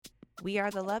We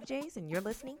are the Love Jays, and you're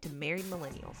listening to Married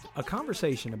Millennials. A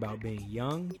conversation about being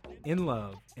young, in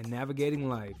love, and navigating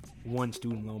life one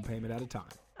student loan payment at a time.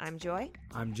 I'm Joy.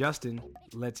 I'm Justin.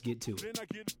 Let's get to it.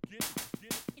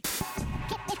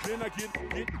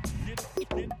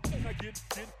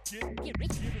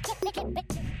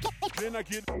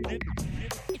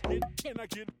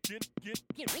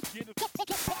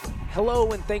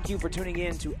 Hello, and thank you for tuning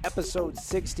in to episode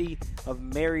 60 of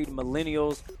Married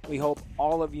Millennials. We hope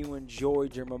all of you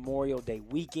enjoyed your Memorial Day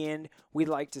weekend. We'd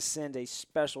like to send a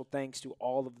special thanks to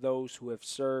all of those who have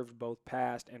served both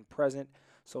past and present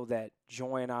so that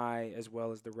Joy and I, as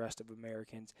well as the rest of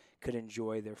Americans, could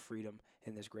enjoy their freedom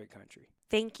in this great country.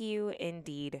 Thank you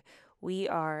indeed. We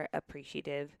are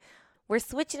appreciative. We're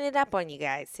switching it up on you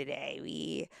guys today.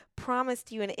 We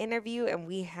promised you an interview, and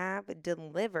we have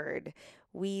delivered.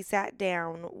 We sat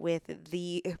down with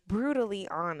the brutally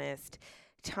honest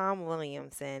Tom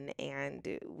Williamson,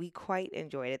 and we quite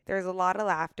enjoyed it. There's a lot of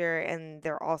laughter, and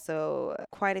there are also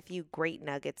quite a few great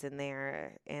nuggets in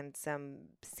there and some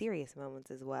serious moments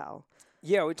as well.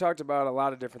 Yeah, we talked about a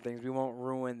lot of different things. We won't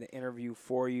ruin the interview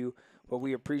for you, but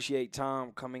we appreciate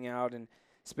Tom coming out and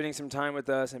spending some time with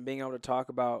us and being able to talk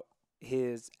about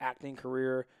his acting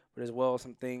career, but as well as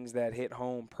some things that hit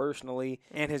home personally,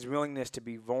 and his willingness to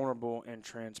be vulnerable and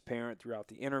transparent throughout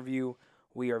the interview.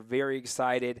 We are very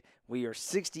excited. We are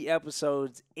 60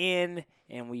 episodes in,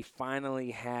 and we finally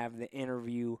have the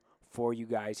interview for you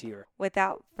guys here.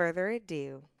 Without further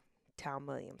ado, Tom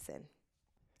Williamson.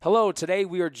 Hello, today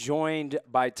we are joined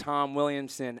by Tom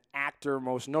Williamson, actor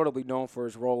most notably known for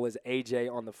his role as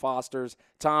AJ on The Fosters.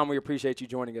 Tom, we appreciate you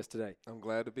joining us today. I'm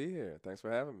glad to be here. Thanks for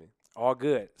having me. All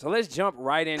good. So let's jump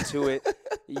right into it.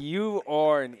 You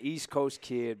are an East Coast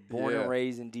kid, born and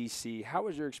raised in D.C. How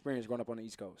was your experience growing up on the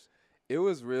East Coast? It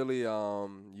was really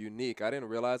unique. I didn't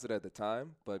realize it at the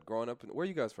time, but growing up, where are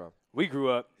you guys from? We grew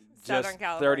up Southern just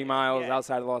California, 30 miles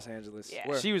outside of Los Angeles. Yeah.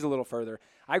 Where? She was a little further.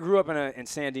 I grew up in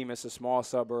San Dimas, a small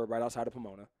suburb right outside of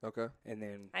Pomona. Okay. And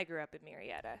then I grew up in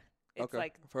Marietta. It's Okay.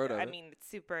 like, I've heard of I it. mean, it's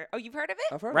super. Oh, you've heard of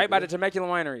it? I've heard right of by it. the Temecula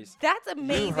wineries. That's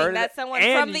amazing. heard of That's it? someone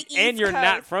And from the East and you're Coast.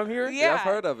 not from here? Yeah. I've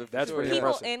heard of it. for That's sure, pretty yeah. People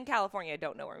impressive. in California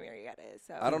don't know where Marietta is.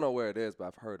 So I don't know where it is, but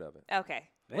I've heard of it. Okay.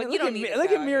 Man, Well, you look don't at need me- to look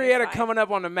know. at Marietta It's fine. coming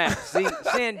up on the map. See,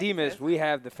 San Dimas, we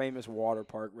have the famous water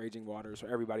park, Raging Waters, so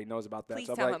everybody knows about that. Please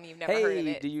so I'm tell like, him you've never hey, heard of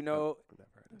it. do you know? I've never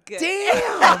heard of it. Good.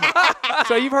 Damn!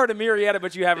 So you've heard of Marietta,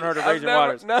 but you haven't heard of Raging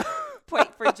Waters. No.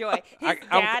 Point for Joy. His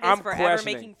dad I'm is forever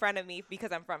questioning. making fun of me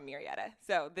because I'm from Marietta.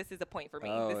 So this is a point for me.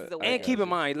 Oh, This is a I win. And keep in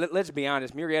mind, let's be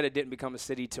honest, Marietta didn't become a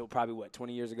city till probably,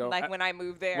 20 years ago? Like when I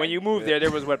moved there. When you moved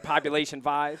there was, population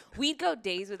 5? We'd go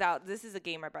days without. This is a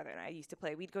game my brother and I used to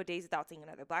play. We'd go days without seeing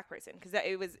another black person because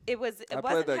it was. I wasn't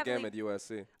played that heavily- game at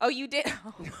USC. Oh, you did.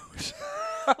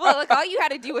 Well, look, all you had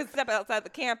to do was step outside the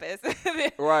campus.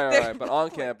 Right. But on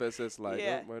campus, it's like,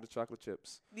 Yeah. where are the chocolate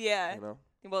chips? Yeah. You know?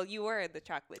 Well, you were the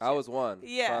chocolate. I chip. was one.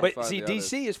 Yeah. trying to But find see, the others.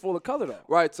 D.C. is full of color, though.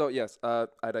 Right, so yes, I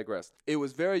digress. It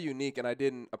was very unique, and I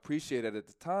didn't appreciate it at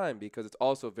the time because it's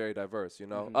also very diverse, you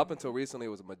know? Mhm. Up until recently, it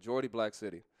was a majority black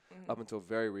city, up until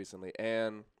very recently.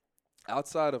 And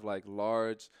outside of, like,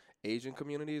 large Asian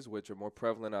communities, which are more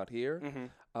prevalent out here,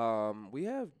 we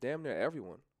have damn near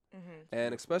everyone.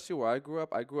 And especially where I grew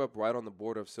up right on the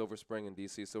border of Silver Spring in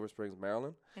D.C., Silver Springs,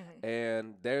 Maryland.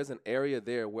 And there's an area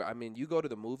there where, I mean, you go to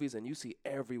the movies and you see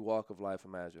every walk of life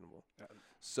imaginable.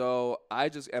 So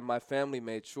and my family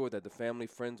made sure that the family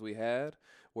friends we had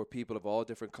were people of all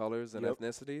different colors and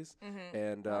ethnicities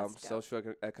and That's dope.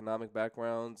 socioeconomic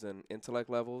backgrounds and intellect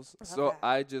levels. love So that.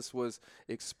 I just was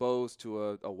exposed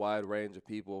to a wide range of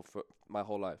people for my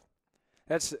whole life.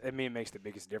 It makes the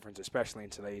biggest difference, especially in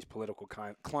today's political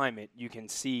climate. You can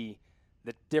see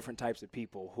the different types of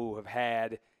people who have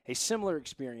had a similar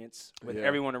experience with Yeah.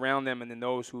 everyone around them, and then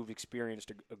those who've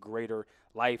experienced a greater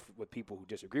life with people who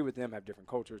disagree with them, have different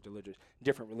cultures,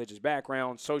 different religious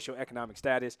backgrounds, socioeconomic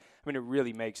status. I mean, it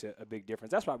really makes a big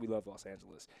difference. That's why we love Los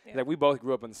Angeles. Yeah. Like, we both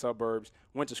grew up in the suburbs,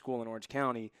 went to school in Orange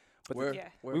County, but Where? Yeah.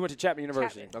 Where? we went to Chapman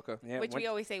University. Chapman. Okay. Yeah, Which went- we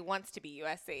always say wants to be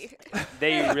USC.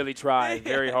 they really tried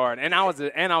very hard, and I was a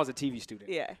TV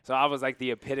student. Yeah. So I was like the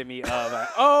epitome of like,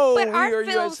 oh, But we our are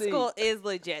film USC. school is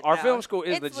legit. Our though. film school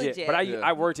is It's legit, but Yeah.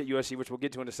 I worked at USC, which we'll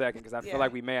get to in a second because I Yeah. feel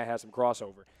like we may have had some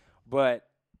crossover. But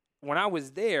when I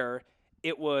was there,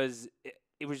 it was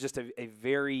just a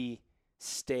very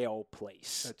stale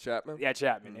place. At Chapman? Yeah,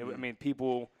 Chapman. I mean,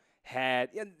 people had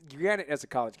you're at it as a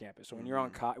college campus. So when you're on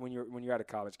when you're at a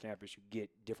college campus, you get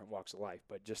different walks of life.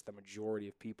 But just the majority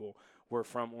of people were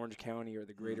from Orange County or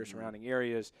the greater surrounding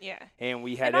areas. Yeah. And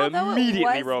we had And to although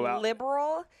immediately it was roll out.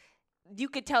 liberal, you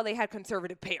could tell they had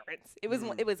conservative parents. It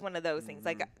was one of those things.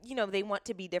 Like, they want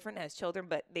to be different as children,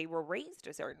 but they were raised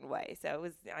a certain way. So it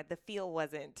was the feel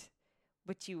wasn't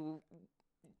what you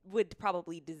would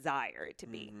probably desire it to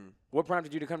be. What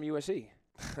prompted you to come to USC?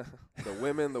 The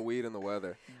women, the weed, and the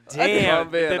weather. Damn,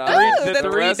 the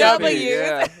three W's.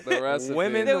 Yeah, the recipe.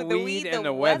 Women, the weed, and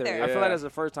the weather. weather. I feel Yeah. like that's the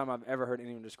first time I've ever heard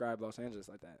anyone describe Los Angeles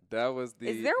like that. That was the.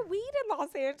 Is there weed in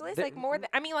Los Angeles? Like more than,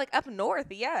 like up north,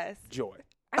 yes. Joy.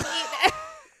 I mean,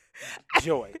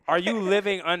 Joy. Are you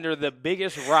living under the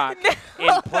biggest rock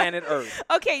in planet Earth?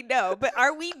 okay, no, but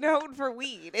are we known for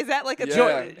weed? Is that like a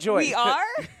Yeah. Joy. We are?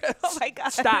 Oh my God.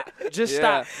 Stop. Just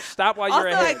Yeah. stop. Stop while Also,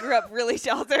 you're I ahead. grew up really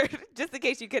sheltered, just in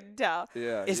case you couldn't tell.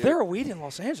 Yeah. Is yeah. there a weed in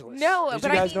Los Angeles? No, Did but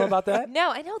you I guys mean- know about that?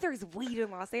 No, I know there's weed in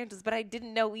Los Angeles, but I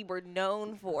didn't know we were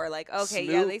known for like, okay,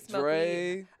 yeah, Snoop, they smoke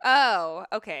Dre, weed. Oh,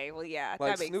 okay, well, yeah,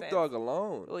 like that makes Snoop sense. Dogg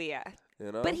alone. Well, yeah,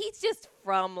 You know. but he's just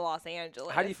from Los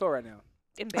Angeles. How do you feel right now?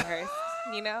 Embarrassed?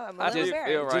 I'm a I little just embarrassed.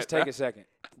 feel right Just take now. a second.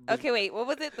 Okay, wait, what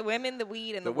was it? The women, the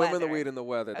weed, and The the women, weather. the weed, and the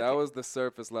weather. That Okay. was the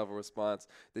surface level response.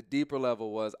 The deeper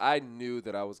level was I knew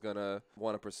that I was gonna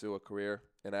want to pursue a career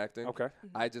in acting. Okay.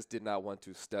 I just did not want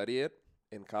to study it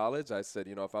in college. I said,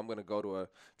 if I'm going to go to a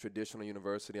traditional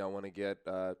university, I want to get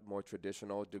a more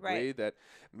traditional degree Right. that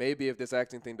maybe if this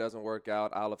acting thing doesn't work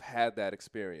out, I'll have had that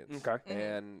experience. Okay.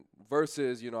 And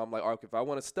versus, I'm like, okay, if I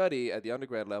want to study at the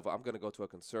undergrad level, I'm going to go to a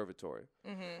conservatory.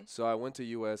 Mm-hmm. So I went to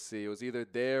USC. It was either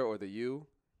there or the U,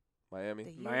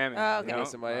 Miami. Miami. Oh, okay.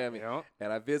 Yes, in Miami. You know?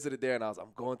 And I visited there, and I'm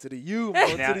going to the U. I'm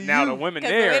going Now, to the now U. the women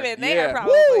 'Cause there, the women there Yeah.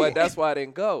 probably. But that's why I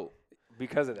didn't go.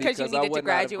 because of that. Because you because I needed to would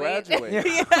not have graduate.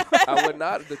 graduated. I would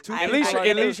not. The two At At people least, I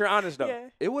at knew- least you're honest though. Yeah.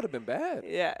 it would have been bad.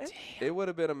 Yeah. It would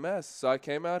have been a mess. So I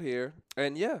came out here,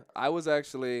 and I was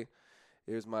actually.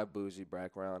 Here's my bougie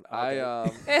background.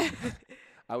 Okay.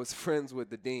 I was friends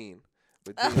with the dean,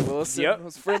 with Dean Wilson. Yep. I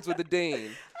was friends with the dean.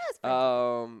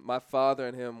 That's My father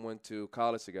and him went to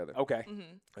college together, Okay.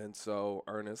 Mm-hmm. and so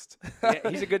Ernest. Yeah,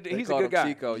 he's a good. They He's a called good him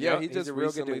guy. Chico. Yep, Yeah, he he's just a real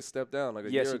good recently dude. stepped down like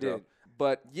a Yes, year he ago. did.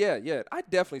 But yeah, I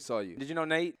definitely saw you. Did you know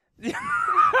Nate?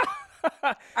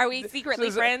 Are we secretly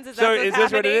So- friends? Is so that what's is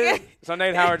this happening? what it is? So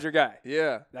Nate Howard's your guy.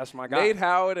 Yeah. That's my guy. Nate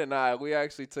Howard and I, we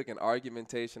actually took an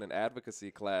argumentation and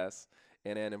advocacy class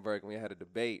in Annenberg, and we had a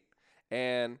debate.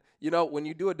 And, when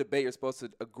you do a debate, you're supposed to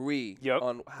agree Yep.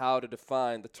 on how to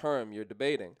define the term you're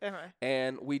debating. Uh-huh.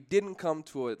 And we didn't come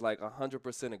to it like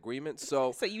 100% agreement.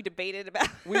 So So you debated about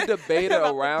we debated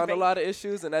about the around a debate. lot of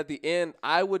issues. And at the end,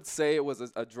 I would say it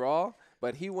was a draw.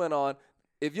 But he went on.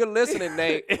 If you're listening,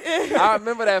 Nate, I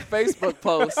remember that Facebook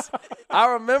post.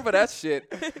 I remember that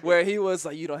shit where he was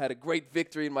like, had a great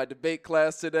victory in my debate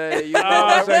class today.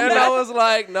 Oh, so and you- I was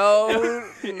like, no.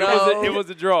 It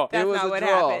was a draw. That's it was not a what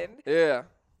draw. happened. Yeah.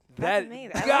 That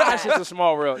amazing. I love gosh, that. it's a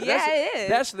small world. Yeah, that's, it is.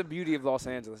 That's the beauty of Los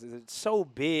Angeles. Is it's so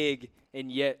big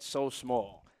and yet so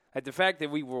small. Like the fact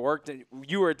that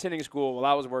you were attending school while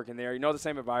I was working there. You know the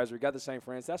same advisor. We got the same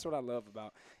friends. That's what I love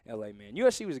about LA, man.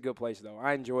 USC was a good place though.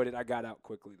 I enjoyed it. I got out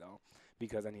quickly though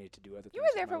because I needed to do other things. You were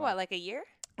there in for my what, life. like a year?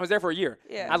 I was there for a year.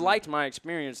 Yeah. I liked my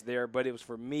experience there, but it was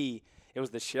for me. It was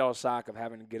the shell shock of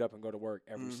having to get up and go to work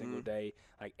every single day,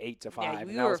 like 8 to 5, Yeah, and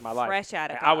you that were was my life. fresh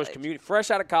out of And I was college. commuting fresh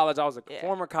out of college. I was a Yeah.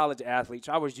 former college athlete,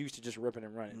 so I was used to just ripping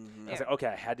and running. I was Yeah. like, okay,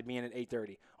 I had to be in at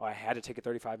 8:30, or I had to take a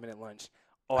 35-minute lunch,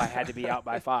 or I had to be out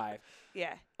by 5.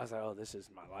 Yeah. I was like, oh, this is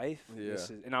my life. Yeah.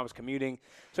 And I was commuting,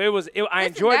 so it was. I Listen,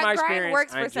 enjoyed that my grind experience.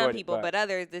 works I for some enjoyed it, people, but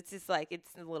others, it's just like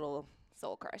it's a little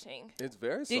soul crushing. It's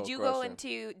very Did you go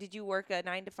soul-crushing. did you work a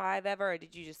 9 to 5 ever, or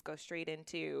did you just go straight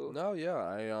into? No,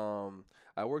 yeah.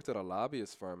 I worked at a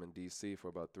lobbyist firm in D.C. for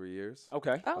about 3 years.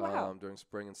 okay. Oh wow. During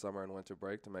spring and summer and winter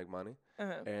break to make money.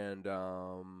 Uh-huh. And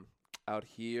out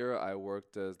here, I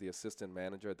worked as the assistant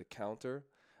manager at the counter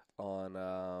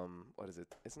on what is it?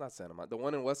 It's not Santa Monica. The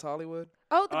one in West Hollywood.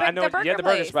 Oh, I know. the burger Yeah, the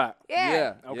burger place. spot.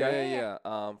 Yeah. Okay. Yeah.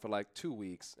 For like 2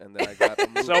 weeks, and then I got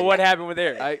moved. So what happened with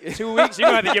there? I- 2 weeks. You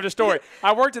don't have to give the story.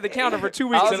 I worked at the counter for 2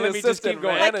 weeks, I was and the let me just assistant keep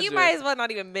going. manager. Like you might as well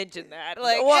not even mention that.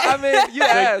 Like, Well, I mean, you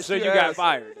asked. So you got asked.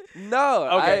 fired.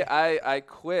 No, Okay. I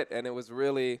quit, and it was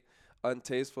really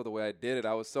untasteful the way I did it.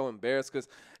 I was so embarrassed because,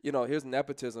 here's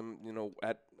nepotism,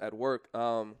 at work.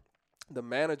 The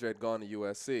manager had gone to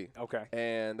USC. Okay.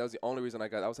 And that was the only reason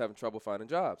I was having trouble finding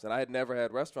jobs. And I had never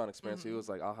had restaurant experience. So he was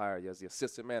like, I'll hire you as the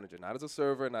assistant manager, not as a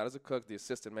server, not as a cook, the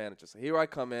assistant manager. So here I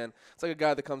come in. It's like a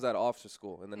guy that comes out of officer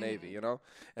school in the Navy,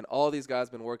 And all these guys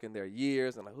been working there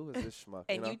years. And like, who is this schmuck?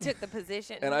 and you took the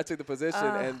position. And I took the position,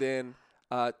 and then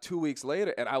 2 weeks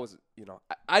later, and I was,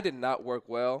 I did not work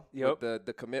well Yep. with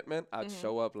the commitment. I'd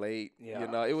show up late.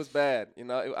 Yeah. It was bad.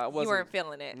 I wasn't. you weren't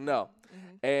feeling it. No.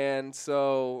 And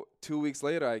so 2 weeks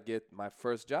later, I get my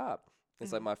first job.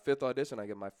 It's like my 5th audition. I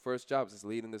get my first job. It's just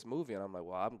leading this movie. And I'm like,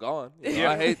 well, I'm gone.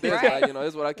 Yeah. I hate this. Right. This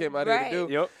is what I came out here to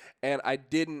do. Yep. And I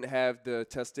didn't have the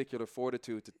testicular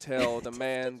fortitude to tell the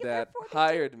man that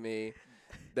hired me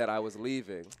that I was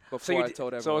leaving before I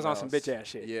told everyone So it was on else. some bitch ass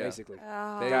shit, Yeah. basically.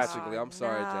 Oh, Basically, I'm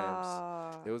sorry, James.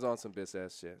 no. It was on some bitch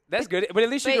ass shit. That's good, but at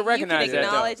least you But can recognize you can that,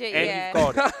 acknowledge though. it, And yeah.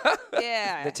 you've called it.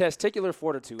 Yeah. The testicular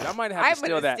fortitude. I might have I'm to steal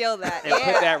gonna that. steal that. And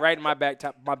Yeah. put that right in my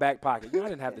back pocket. I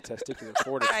didn't have the testicular I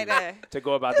fortitude know. to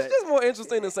go about It's that. just more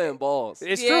interesting than saying balls.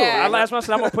 It's Yeah. true. I last month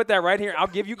said I'm gonna put that right here. I'll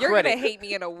give you You're credit. gonna hate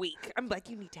me in a week. I'm like,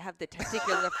 you need to have the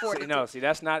testicular fortitude. No,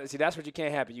 that's what you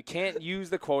can't happen. You can't use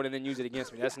the quote and then use it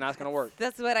against me. That's not gonna work.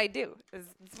 That's what I do. It's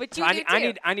what you So do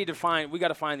too. I need to find. We got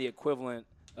to find the equivalent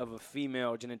of a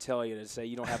female genitalia to say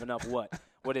you don't have enough what?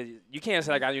 What is it? You can't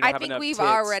say like you don't I have think enough we've tits.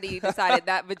 already decided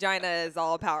that vagina is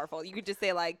all powerful. You could just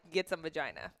say like, get some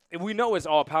vagina. We know it's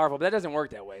all powerful, but that doesn't work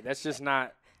that way. That's just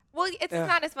not. Well, it's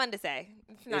not as fun to say.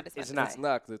 It's not as fun it's to not. It's say.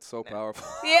 not 'cause it's so powerful.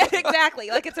 Yeah, exactly.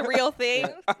 Like it's a real thing.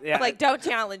 Yeah. Like don't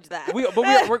challenge that. I'm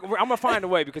gonna find a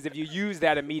way because if you use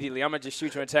that immediately, I'm gonna just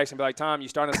shoot you a text and be like, "Tom, you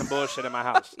starting some bullshit in my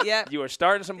house. Yep. You are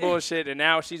starting some bullshit, and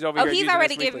now she's over Oh, here." he's using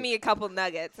already this given weekly." me a couple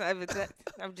nuggets. I'm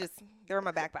just they're in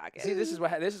my back pocket. See, this is what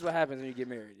happens when you get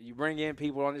married. You bring in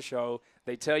people on the show.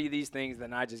 They tell you these things,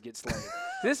 then I just get slayed.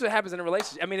 This is what happens in a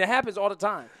relationship. I mean, it happens all the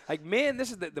time. Like men,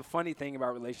 this is the funny thing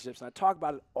about relationships, and I talk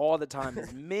about it all the time.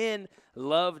 Is men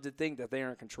love to think that they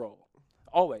are in control,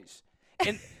 always,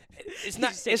 and it's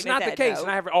not. shaking It's not his the head case. no.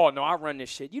 And I have, oh no, I run this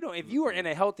shit. You know, if you are in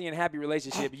a healthy and happy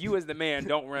relationship, you as the man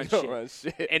don't run Don't shit. run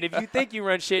shit. And if you think you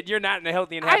run shit, you're not in a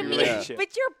healthy and I happy mean, relationship.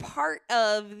 but you're part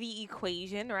of the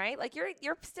equation, right? Like you're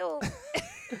still.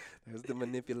 There's the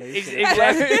manipulation.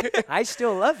 Exactly. I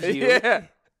still love you. Yeah.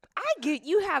 I get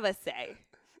you have a say.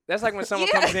 That's like when someone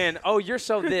Yeah. comes in, oh, you're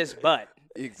so this, but.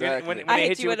 Exactly. When I they hit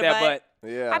hit you you with in the that butt.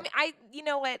 Yeah. I mean, you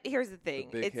know what? Here's the thing.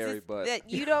 big it's hairy just butt. that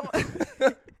you don't.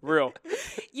 Real.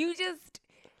 You just.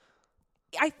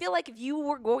 I feel like if you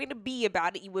were going to be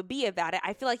about it, you would be about it.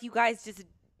 I feel like you guys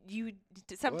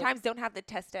sometimes don't have the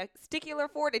testicular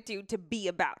fortitude to be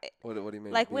about it. What do you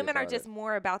mean? Like be women are about just it?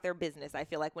 more about their business. I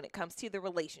feel like when it comes to the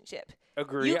relationship,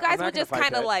 Agree. you I'm guys not would gonna just fight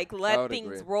kind of that. like I let would things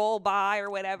agree. roll by or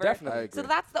whatever. Definitely. I agree. So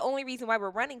that's the only reason why we're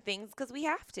running things because we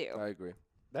have to. I agree.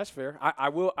 That's fair. I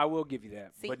will give you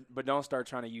that. See? But don't start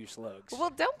trying to use slugs. Well,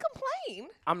 don't complain.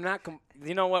 I'm not.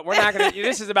 You know what? We're not gonna.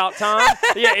 This is about time.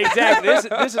 Yeah, exactly.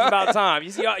 This is about time. You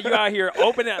see, you out here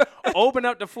open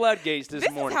up the floodgates this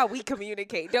This morning. is how we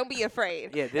communicate. Don't be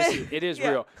afraid. Yeah, it is Yeah.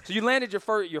 real. So you landed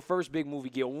your first big movie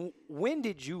gig. When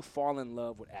did you fall in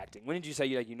love with acting? When did you say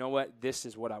you know what, this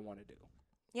is what I want to do?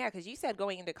 Yeah, because you said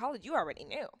going into college, you already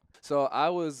knew. So I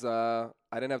was, I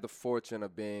didn't have the fortune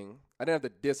of I didn't have the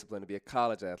discipline to be a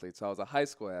college athlete. So I was a high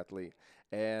school athlete.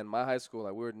 And my high school,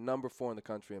 we were number 4 in the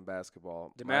country in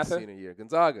basketball my DeMatha? senior year.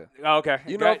 Gonzaga. Oh, okay.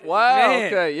 You know, Got- wow, Man.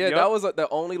 okay. Yeah, Yep. that was the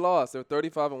only loss. They were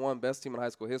 35-1, best team in high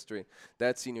school history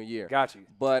that senior year. Got you.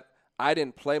 But I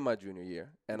didn't play my junior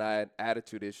year, and I had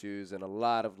attitude issues and a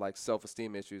lot of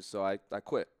self-esteem issues, so I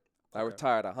quit. I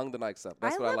retired. I hung the Nikes up.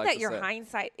 That's I what love I like that to your say.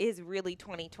 hindsight is really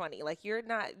 2020. Like you're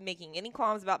not making any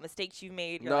qualms about mistakes you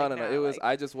made. You're No, like, no, no. nah, It was. like,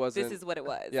 I just wasn't. this is what it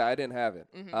was. Yeah, I didn't have it.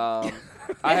 Mhm.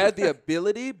 I had the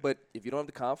ability, but if you don't have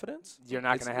the confidence, You're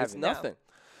not it's- gonna have it's it. No. nothing.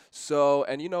 So,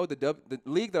 and the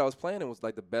league that I was playing in was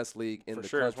like the best league in For the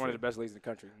sure, country. it's one of the best leagues in the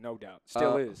country, no doubt.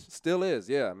 Still is. Still is,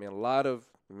 yeah. I mean,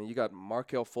 you got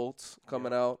Markel Fultz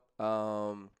coming out.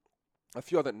 A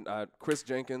few other, Chris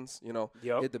Jenkins,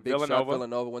 Yep. hit the big shot.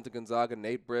 Villanova went to Gonzaga.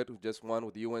 Nate Britt, who just won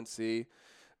with UNC.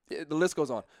 The list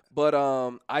goes on. But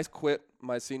I quit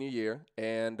my senior year,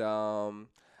 and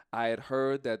I had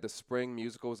heard that the spring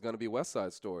musical was going to be West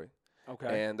Side Story.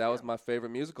 Okay. And that was my favorite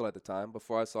musical at the time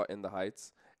before I saw In the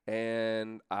Heights.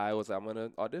 And I'm going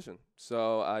to audition.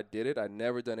 So I did it. I'd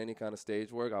never done any kind of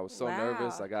stage work. I was so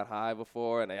nervous. Wow. I got high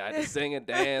before, and I had to sing and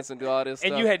dance and do all this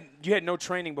And stuff. you had no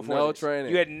training before No this.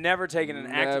 training. You had never taken an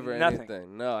acting, Never nothing.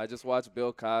 anything. No, I just watched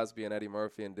Bill Cosby and Eddie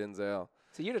Murphy and Denzel.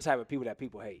 So you're the type of people that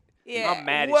people hate. Yeah. I'm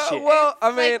mad as shit. Well,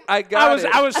 I mean, I got it.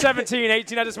 I was 17,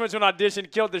 18. I just went to an audition,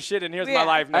 killed the shit, and here's my Yeah.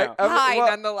 life now. I mean, Hi, well-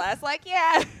 nonetheless. Like,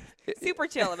 yeah, super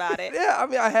chill about it. Yeah, I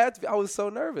mean, I had to. I was so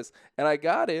nervous, and I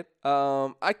got it.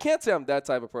 I can't say I'm that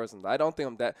type of person. I don't think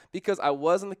I'm that because I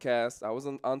was in the cast. I was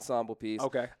an ensemble piece.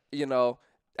 Okay.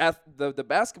 The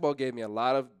basketball gave me a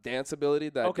lot of dance ability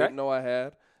that Okay. I didn't know I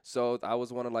had. So I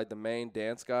was one of the main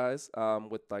dance guys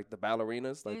with the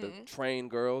ballerinas, the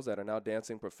trained girls that are now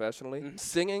dancing professionally.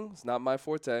 Singing is not my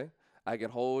forte. I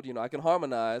can hold, I can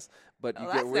harmonize, but you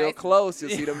get that's real nice. close, you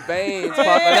see them veins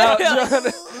popping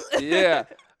out. Yeah.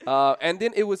 And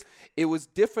then it was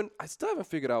different. I still haven't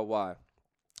figured out why.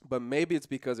 but maybe it's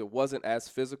because it wasn't as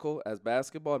physical as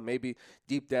basketball. Maybe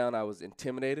deep down I was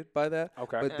intimidated by that.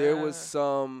 Okay. But there was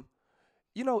some,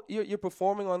 you're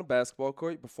performing on the basketball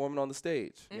court, you're performing on the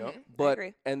stage. Mhm. I But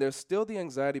agree. and there's still the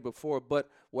anxiety before. But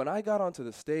when I got onto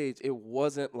the stage, it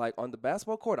wasn't like on the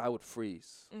basketball court I would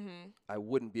freeze. Mhm. I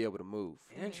wouldn't be able to move.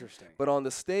 Interesting. But on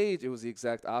the stage, it was the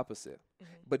exact opposite.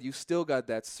 But you still got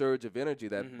that surge of energy,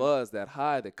 that buzz, that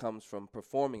high that comes from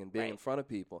performing and being in front of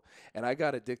people. And I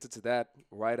got addicted to that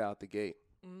right out the gate.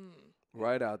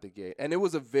 Right out the gate. And it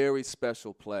was a very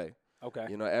special play. Okay.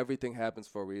 Everything happens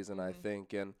for a reason, I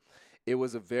think. And it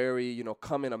was a very,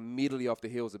 coming immediately off the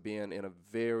heels of being in a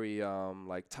very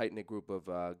tight-knit group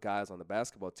of guys on the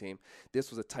basketball team. This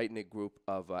was a tight-knit group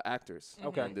of actors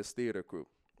in this theater group.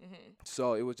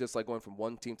 So it was just like going from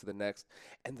one team to the next.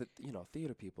 And the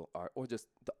theater people or just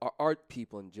the art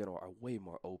people in general are way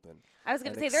more open. I was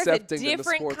going to and say there's a accepting in the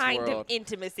different sports kind of world.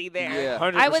 intimacy there. Yeah.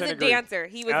 100% I was a agree. dancer.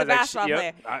 He was I a basketball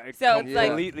player. I So it's like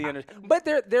completely understand. But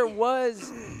there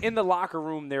was in the locker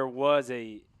room there was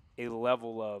a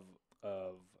level of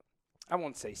I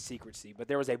won't say secrecy, but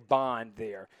there was a bond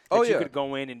there that you could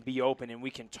go in and be open and we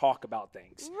can talk about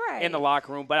things in the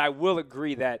locker room. But I will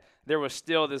agree that there was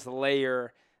still this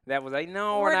layer that was like,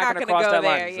 no, we're not going to cross that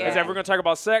line. Yeah. Is that we're going to talk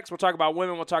about sex, we'll talk about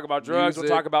women, we'll talk about drugs, we'll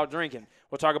talk about drinking,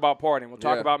 we'll talk about partying, we'll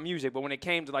talk about music. But when it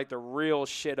came to like the real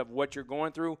shit of what you're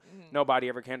going through, nobody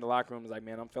ever came to the locker room and was like,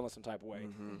 man, I'm feeling some type of way.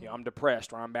 I'm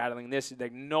depressed or I'm battling this.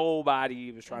 Like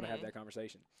nobody was trying to have that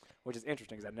conversation, which is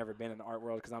interesting because I've never been in the art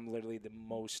world because I'm literally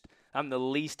I'm the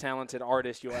least talented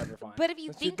artist you'll ever find. But if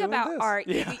you think about art,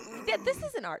 this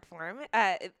is an art form.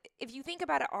 If you think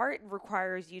about it, art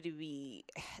requires you to be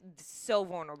so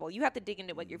vulnerable. You have to dig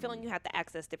into what you're feeling. You have to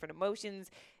access different emotions.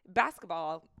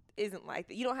 Basketball isn't like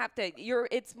that. You don't have to.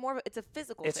 It's a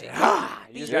physical thing.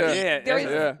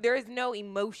 There is no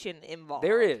emotion involved.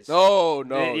 There is. No.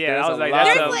 Yeah, I was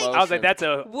like, that's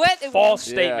a What false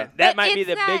statement. That But might be it's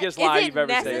the not- biggest lie is it you've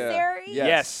ever said. necessary?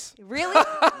 Yes. Really?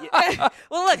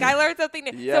 Well, look, I learned something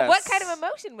new. So what kind of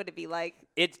emotion would it be like?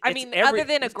 Other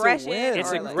than aggression.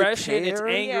 It's or aggression, it's care,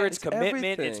 anger, it's it's commitment,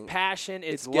 it's everything. passion,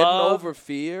 it's getting love. over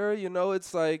fear.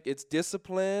 It's like it's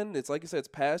discipline. It's like you said, it's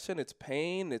passion, it's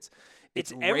pain, it's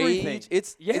everything. rage,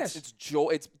 it's joy.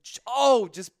 It's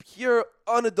just pure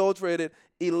unadulterated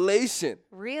elation.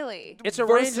 Really? It's a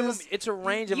range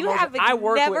of You emotions. have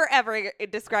never ever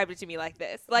described it to me like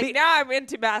this. Like now I'm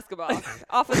into basketball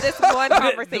off of this one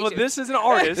conversation. Well, this is an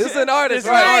artist. This is an artist,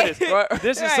 right? right?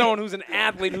 This is someone who's an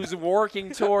athlete who's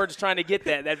working towards trying to get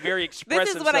that very expressive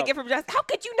This is what I self. get from Justin. How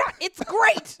could you not? It's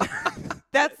great.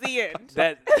 That's the end.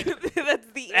 That's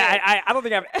the end. I don't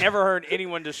think I've ever heard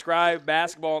anyone describe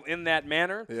basketball in that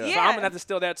manner. Yeah. So I'm Yeah. gonna have to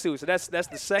steal that too. So that's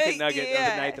the second nugget of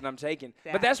the night that I'm taking.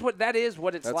 Yeah. But that is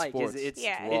what it's That's like. sports. It's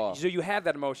Yeah. raw. so you have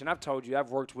that emotion. I've told you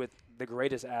I've worked with the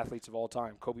greatest athletes of all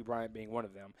time, Kobe Bryant being one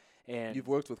of them. And You've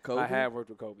worked with Kobe? I have worked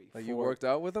with Kobe. Like you worked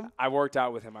out with him? I worked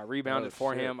out with him. I rebounded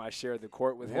for shit. him. I shared the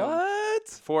court with him What?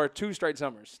 for 2 straight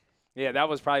summers. Yeah, that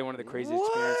was probably one of the craziest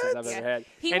experiences I've ever had.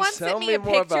 He And once tell sent me me a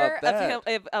more picture about of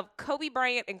him of Kobe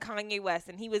Bryant and Kanye West,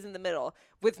 and he was in the middle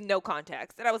with no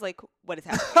context. And I was like, "What is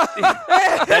happening?"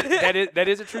 that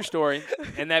is a true story,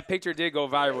 and that picture did go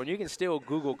viral. And you can still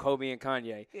Google Kobe and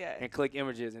Kanye and click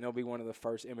images, and it'll be one of the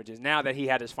first images. Now that he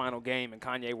had his final game and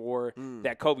Kanye wore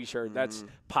that Kobe shirt, that's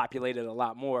populated a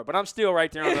lot more. But I'm still right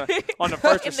there on the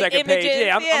first or In the second page. images,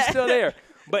 Yeah, I'm yeah. still there.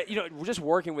 But we're just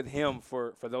working with him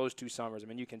for those 2 summers. I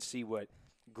mean, you can see what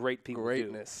great people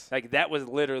Greatness. do. Like that was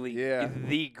literally Yeah.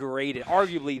 the greatest,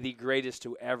 arguably the greatest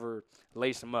to ever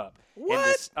lace him up. And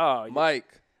What? Mike.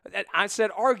 I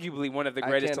said arguably one of the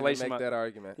greatest I to can't lace even him make up. that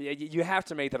argument. Yeah, you have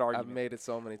to make that I've argument. made it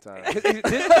so many times.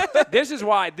 This is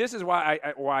why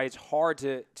why it's hard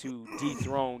to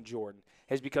dethrone Jordan.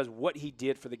 Is because what he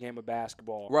did for the game of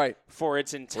basketball, Right. For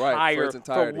its for entire, its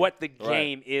entirety. what the Right.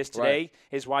 game is today,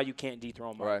 is why you can't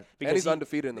dethrone Mike. Right. Because And he's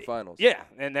undefeated in the finals. Yeah,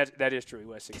 and that is true. He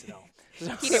was 6-0. He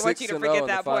didn't want you to 6-0 forget in the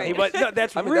that finals. point. But no,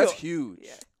 that's I mean, real. that's huge.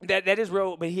 That is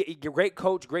real. But he great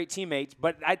coach, great teammates.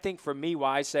 But I think for me,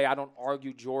 why I say I don't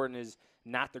argue Jordan is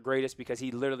not the greatest, because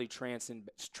he literally transcended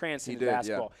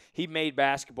basketball. He made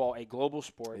basketball a global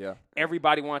sport. Yeah.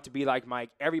 Everybody wanted to be like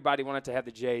Mike. Everybody wanted to have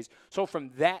the Jays. So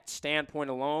from that standpoint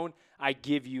alone, I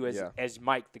give you as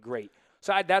Mike the Great.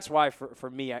 So that's why for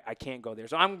me, I can't go there.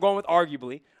 So I'm going with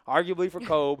arguably for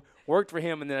Kobe. Worked for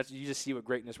him, and then you just see what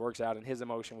greatness works out. And his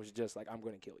emotion was just like, I'm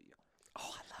going to kill you.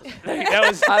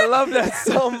 I love that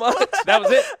so much. That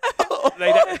was it.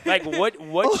 like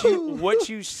what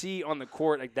you see on the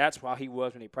court, like that's how he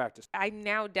was when he practiced. I'm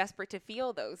now desperate to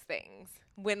feel those things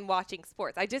when watching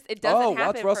sports. It doesn't happen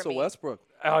watch for Russell me. Westbrook.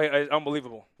 Oh, it's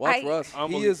unbelievable. Watch Russ.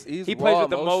 He's He raw plays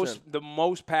with emotion. the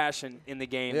most passion in the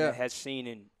game Yeah. that has seen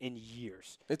in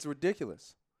years. It's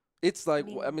ridiculous. It's like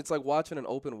it's like watching an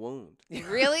open wound.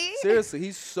 Really? Seriously,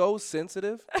 he's so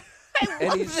sensitive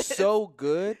and he's so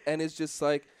good, and it's just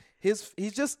like he's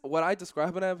just what I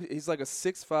describe him as. He's like a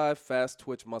 6'5" fast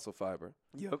twitch muscle fiber.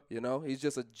 Yep. You know, he's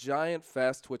just a giant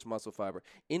fast twitch muscle fiber.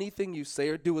 Anything you say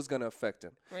or do is gonna affect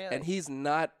him. Really? And he's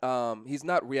not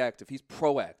reactive. He's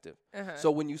proactive. Uh-huh.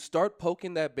 So when you start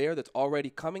poking that bear that's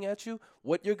already coming at you,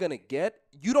 what you're gonna get,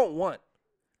 you don't want.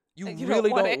 You really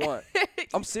don't want.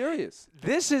 I'm serious.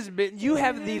 This has been. You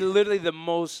have literally the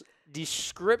most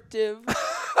descriptive.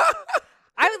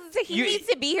 I would say he needs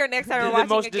to be here next time we're watching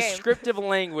the most a game. descriptive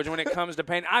language when it comes to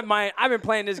pain. I've been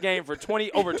playing this game for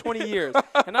over 20 years,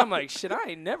 and I'm like, shit, I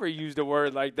ain't never used a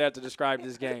word like that to describe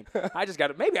this game. I just got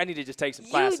to. Maybe I need to just take some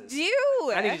classes. You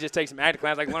do. I need to just take some acting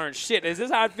class, like learn shit. Is this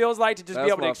how it feels like to just be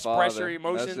able to express your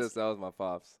emotions? That was my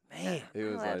pops. Man, He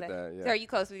was like that. Yeah. So are you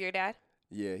close with your dad?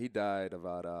 Yeah, he died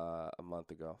about a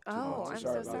month ago. 2 Oh, months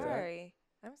I'm ago. so sorry.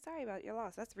 I'm sorry about your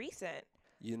loss. That's recent.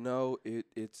 You know,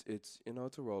 it's it's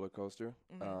a roller coaster.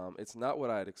 Mm-hmm. It's not what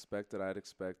I'd expected. I'd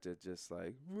expected just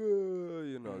like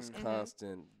it's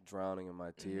constant drowning in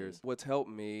my tears. What's helped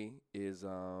me is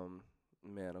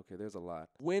there's a lot.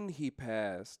 When he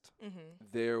passed,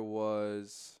 there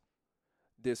was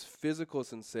this physical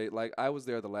sensation. Like I was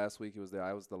there the last week he was there.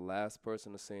 I was the last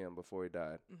person to see him before he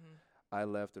died. I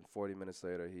left, and 40 minutes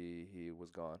later he was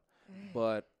gone.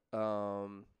 But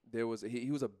there was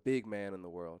he was a big man in the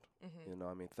world. You know,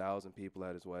 I mean, 1,000 people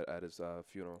at his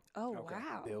funeral. Oh,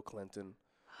 wow. Bill Clinton,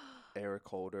 Eric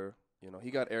Holder. You know,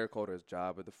 he got Eric Holder's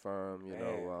job at the firm. You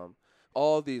know,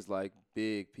 all these like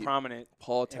big people. Prominent.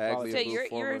 Paul Tagliabue.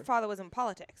 So your father was in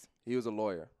politics. He was a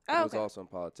lawyer. Oh, he was also in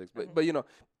politics. But you know,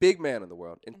 big man in the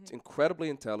world. Incredibly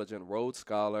intelligent, Rhodes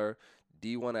Scholar,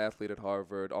 D1 athlete at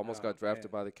Harvard, almost got drafted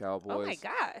by the Cowboys. Oh my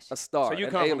gosh. A star. So you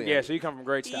an come alien. from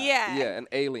great stuff. Yeah. Yeah, an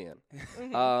alien.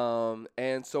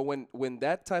 And so when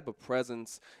that type of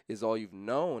presence is all you've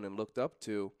known and looked up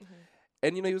to,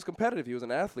 and you know he was competitive, he was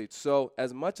an athlete. So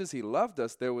as much as he loved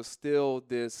us, there was still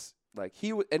this like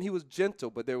he was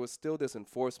gentle, but there was still this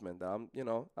enforcement that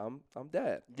I'm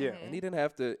dad. Yeah. And he didn't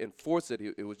have to enforce it.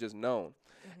 It was just known.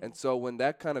 And so when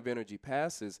that kind of energy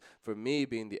passes, for me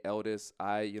being the eldest,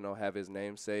 I have his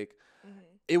namesake.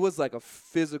 It was like a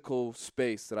physical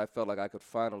space that I felt like I could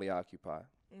finally occupy.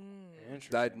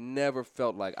 Interesting. That I'd never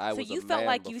felt like I was a man So you felt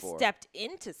like before. you stepped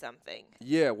into something.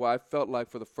 Yeah, well, I felt like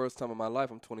for the first time in my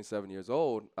life, I'm 27 years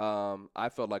old, I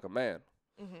felt like a man.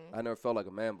 I never felt like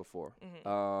a man before.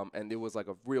 And it was like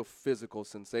a real physical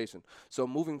sensation. So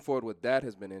moving forward with that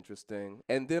has been interesting.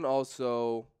 And then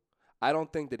also, I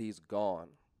don't think that he's gone.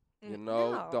 You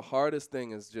know, No. the hardest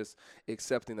thing is just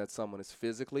accepting that someone is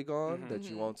physically gone, that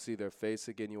you won't see their face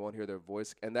again, you won't hear their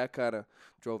voice. And that kind of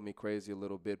drove me crazy a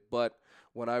little bit. But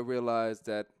when I realized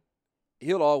that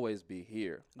he'll always be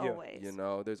here, Always. you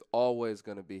know, there's always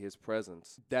going to be his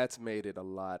presence. That's made it a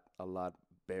lot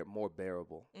more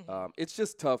bearable. It's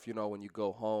just tough, you know, when you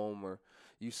go home or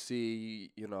you see,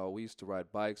 you know, we used to ride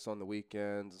bikes on the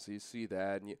weekends, so you see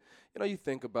that, and you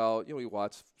think about, we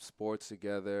watch sports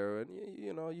together, and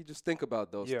you just think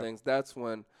about those things. That's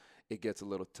when it gets a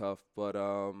little tough. But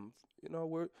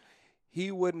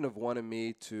he wouldn't have wanted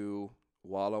me to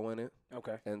wallow in it.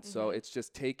 Okay. And so it's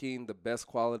just taking the best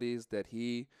qualities that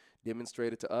he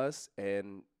demonstrated to us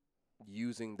and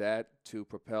using that to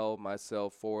propel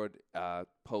myself forward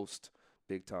post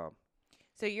Big Tom.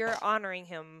 So you're honoring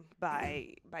him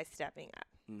by stepping up.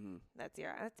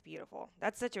 That's beautiful.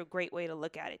 That's such a great way to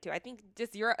look at it too. I think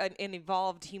just you're an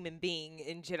evolved human being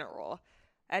in general.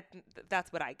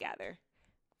 That's what I gather.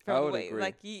 From I the would way, agree.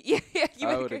 Like you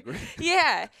I would agree.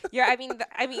 Yeah, I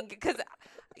mean, because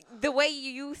the way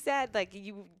you said, like,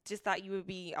 you just thought you would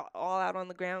be all out on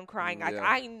the ground crying. Like, Yeah.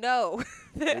 I know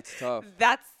that It's tough.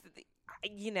 That's,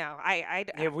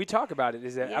 If we talk about it,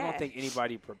 is that I don't Yeah. think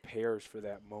anybody prepares for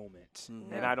that moment,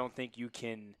 Mhm. and I don't think you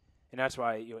can. And that's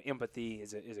why empathy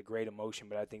is a great emotion,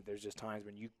 but I think there's just times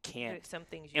when you can't there's some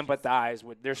things you empathize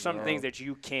with. There's some No. things that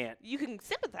you can't. you can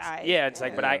sympathize. Yeah, it's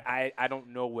like, but Yeah. I don't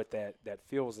know what that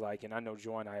feels like, and I know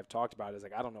Joy and I have talked about it. It's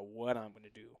like I don't know what I'm going to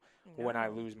do when I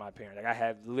lose my parent. Like I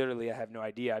have no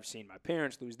idea. I've seen my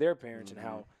parents lose their parents and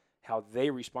how they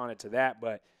responded to that,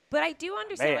 but. But I do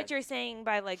understand Man. what you're saying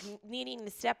by like needing to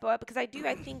step up, because I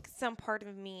think some part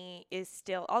of me is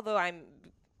still, although I'm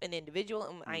an individual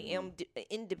and I Mm-hmm. am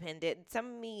independent.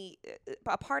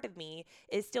 A part of me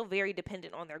is still very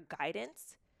dependent on their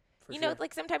guidance. For You sure. know,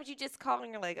 like sometimes you just call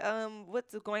and you're like,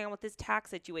 what's going on with this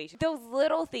tax situation? Those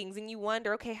little things, and you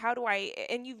wonder, okay, how do I?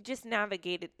 And you've just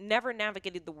never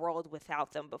navigated the world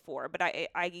without them before. But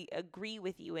I agree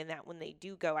with you in that when they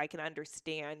do go, I can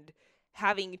understand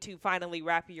having to finally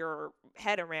wrap your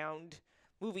head around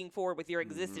moving forward with your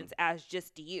existence as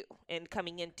just you and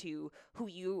coming into who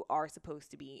you are supposed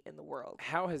to be in the world.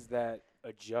 How has that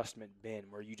adjustment been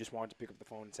where you just wanted to pick up the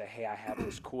phone and say, hey, I have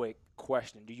this quick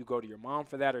question? Do you go to your mom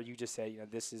for that, or you just say,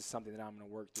 this is something that I'm going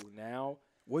to work through now?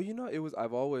 Well,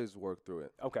 I've always worked through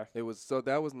it. Okay.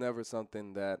 That was never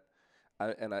something that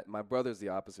my brother's the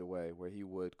opposite way, where he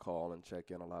would call and check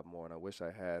in a lot more, and I wish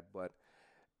I had, but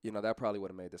that probably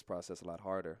would have made this process a lot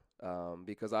harder,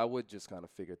 because I would just kind of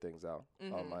figure things out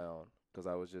on my own, because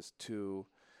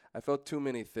I felt too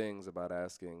many things about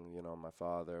asking, my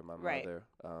father, my mother,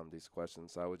 these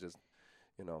questions. So I would just,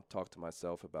 talk to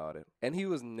myself about it. And he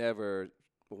was never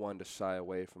one to shy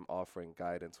away from offering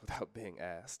guidance without being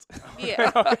asked.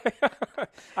 Yeah.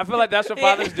 I feel like that's what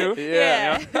fathers do.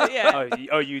 Yeah.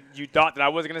 Oh, you thought that I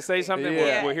was going to say something?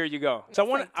 Yeah. Well, here you go.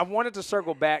 So I wanted to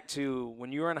circle back to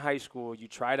when you were in high school, you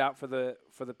tried out for the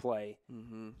play.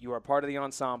 Mm-hmm. You were a part of the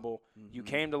ensemble. You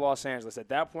came to Los Angeles. At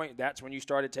that point, that's when you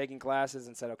started taking classes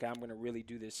and said, okay, I'm going to really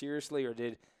do this seriously, or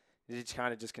did it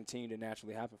kind of just continue to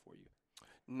naturally happen for you?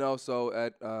 No, so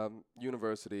at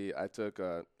university, I took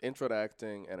an intro to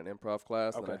acting and an improv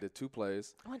class, and I did 2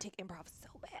 plays. I want to take improv so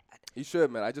bad. You should,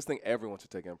 man. I just think everyone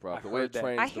should take improv. I've The way heard it that.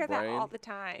 trains I the hear brain. that all the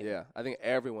time. Yeah, I think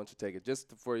everyone should take it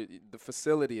just for the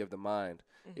facility of the mind.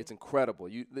 It's incredible.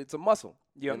 It's a muscle,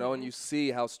 Yep. and you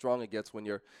see how strong it gets when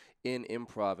you're in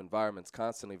improv environments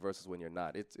constantly versus when you're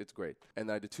not. It's great.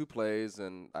 And I did 2 plays,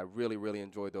 and I really, really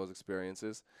enjoyed those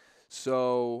experiences.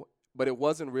 So, but it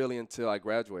wasn't really until I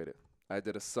graduated. I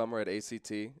did a summer at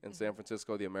ACT in San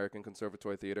Francisco, the American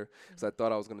Conservatory Theater, because I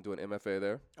thought I was going to do an MFA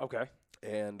there. Okay.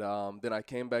 And then I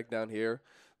came back down here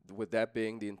with that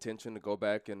being the intention to go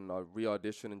back and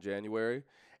re-audition in January.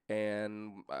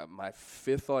 And my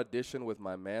 5th audition with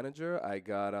my manager, I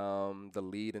got the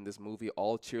lead in this movie,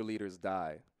 All Cheerleaders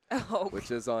Die, which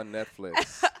is on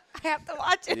Netflix. I have to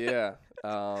watch it. Yeah.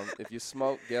 If you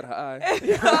smoke, get high. Oh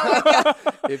my God.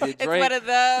 If you drink, It's one of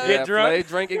those. Get drunk. play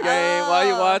drinking game while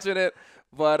you're watching it.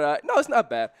 But no, it's not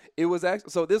bad. It was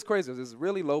actually this is crazy. It was this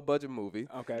really low budget movie.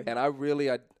 Okay. And I really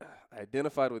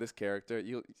identified with this character.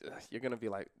 You're gonna be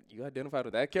like, you identified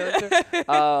with that character?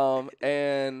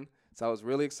 And so I was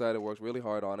really excited. Worked really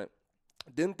hard on it.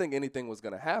 Didn't think anything was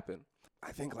gonna happen.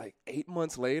 I think like 8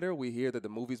 months later, we hear that the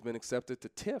movie's been accepted to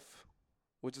TIFF,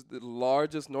 which is the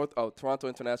largest Toronto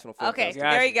International Film Okay,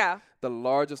 Festival. there you go. The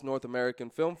largest North American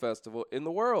film festival in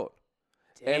the world.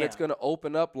 And it's Damn. going to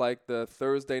open up like the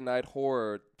Thursday night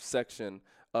horror section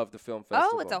of the film festival.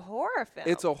 Oh, it's a horror film.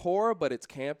 It's a horror, but it's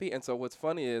campy. And so what's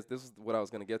funny is, this is what I was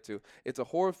going to get to. It's a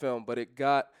horror film, but it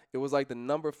was like the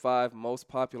number 5 most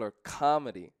popular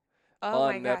comedy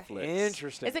on my gosh. Netflix.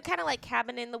 Interesting. Is it kind of like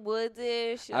Cabin in the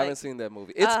Woods-ish? I haven't seen that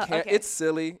movie. It's okay. It's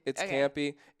silly. It's Okay.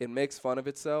 campy. It makes fun of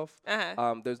itself.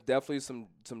 Uh-huh. There's definitely some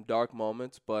dark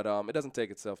moments, but it doesn't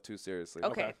take itself too seriously.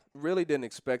 Okay. Really didn't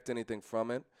expect anything from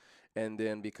it. And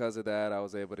then because of that, I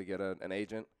was able to get an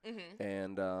agent. Mm-hmm.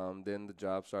 And then the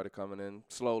job started coming in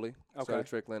slowly. Started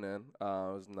trickling in. It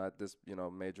was not this,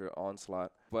 major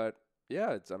onslaught. But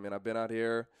yeah, I've been out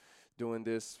here doing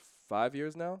this 5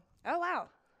 years now. Oh, wow.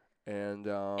 And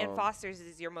Foster's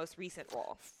is your most recent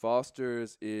role.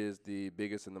 Foster's is the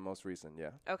biggest and the most recent,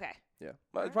 yeah. Okay. Yeah.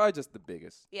 Probably just the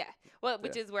biggest. Yeah. Well,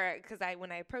 which is where, because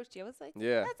when I approached you, I was like,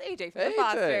 Yeah. that's AJ from AJ. the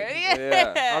Foster.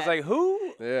 Yeah. I was like,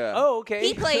 who? Yeah. Oh, okay.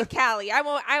 He played Callie. I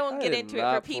won't get did into it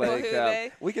not for people play who. Cal.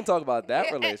 We can talk about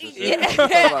that relationship. Yeah. We can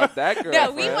talk about that girl.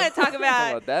 No, we want to talk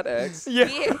about that ex.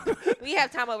 Yeah. we have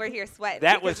time over here sweating.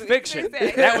 That was because we-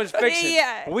 fiction. That was fiction.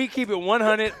 Yeah. We keep it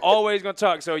 100. Always gonna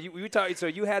talk. So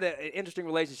you had an interesting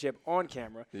relationship on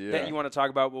camera Yeah. that you want to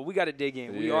talk about. Well, we got to dig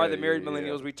in. We Yeah, are the married yeah,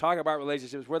 millennials. yeah. We talk about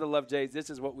relationships. We're the Love Jays. This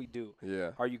is what we do.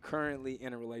 Yeah. Are you currently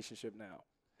in a relationship now?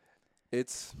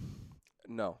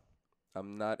 No,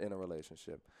 I'm not in a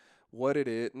relationship. What it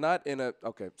is, not in a,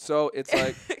 okay, so it's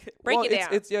like, Break well, it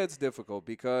down. It's difficult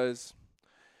because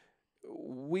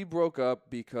we broke up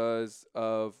because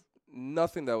of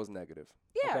nothing that was negative.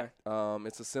 Yeah. Okay.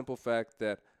 It's a simple fact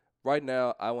that right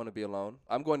now I want to be alone.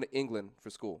 I'm going to England for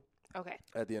school Okay.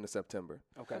 at the end of September.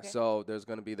 Okay. Okay. So there's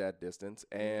going to be that distance.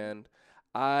 And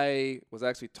I was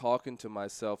actually talking to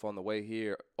myself on the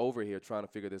way over here, trying to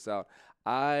figure this out.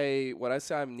 When I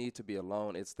say I need to be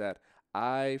alone, it's that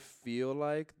I feel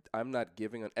like I'm not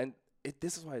giving and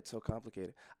this is why it's so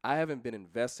complicated. I haven't been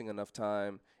investing enough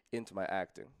time into my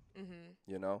acting.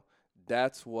 You know,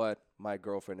 that's what my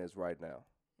girlfriend is right now.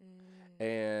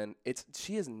 And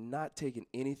she has not taken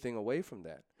anything away from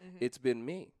that. It's been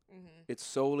me. It's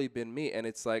solely been me. And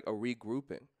it's like a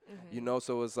regrouping, you know?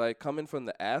 So it's like coming from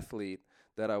the athlete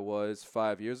that I was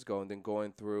 5 years ago and then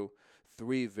going through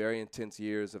 3 very intense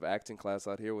years of acting class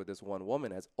out here with this one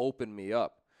woman has opened me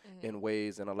up in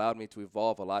ways and allowed me to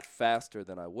evolve a lot faster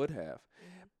than I would have.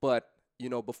 But you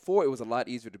know, before it was a lot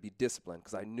easier to be disciplined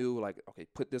because I knew, like, okay,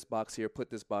 put this box here, put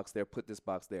this box there, put this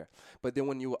box there. But then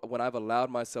when I've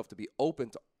allowed myself to be open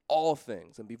to all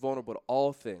things and be vulnerable to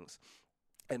all things,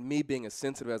 and me being as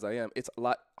sensitive as I am, it's a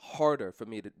lot harder for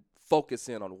me to focus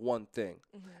in on one thing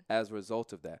as a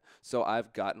result of that. So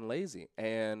I've gotten lazy,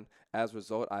 and as a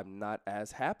result, I'm not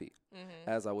as happy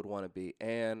as I would want to be.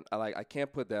 And I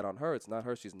can't put that on her. It's not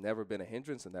her. She's never been a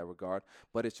hindrance in that regard,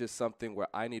 but it's just something where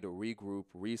I need to regroup,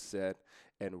 reset,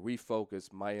 and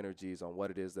refocus my energies on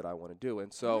what it is that I want to do.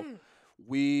 And so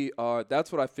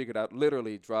that's what I figured out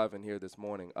literally driving here this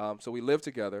morning. So we live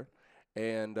together,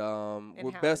 and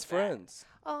we're best friends.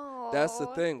 Oh, that's the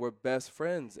thing. We're best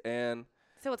friends, and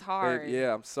so it's hard.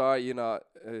 yeah, I'm sorry. You know,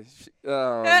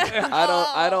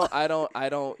 I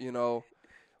don't. You know,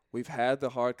 we've had the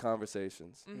hard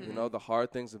conversations. You know, the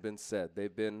hard things have been said.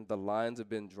 The lines have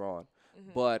been drawn,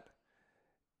 but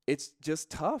it's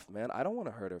just tough, man. I don't want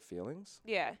to hurt her feelings.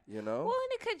 Yeah. You know? Well,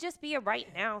 and it could just be a right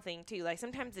now thing, too. Like,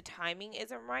 sometimes the timing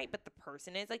isn't right, but the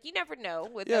person is. Like, you never know.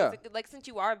 With those, like, since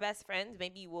you are best friends,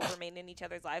 maybe you will remain in each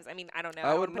other's lives. I mean, I don't know.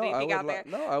 I wouldn't put anything out there.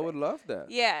 No, I would love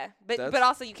that. Yeah. But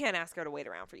also, you can't ask her to wait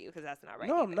around for you because that's not right.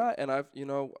 No, either. I'm not. And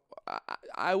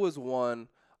I was one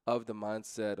of the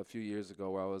mindset a few years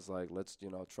ago where I was like, let's,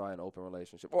 try an open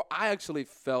relationship. Or I actually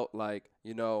felt like,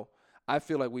 I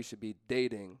feel like we should be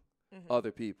dating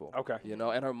other people. Okay.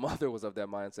 And her mother was of that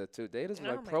mindset too. Date is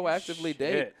like proactively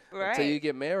date until you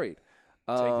get married.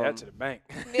 Take that to the bank.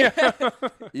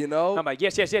 I'm like,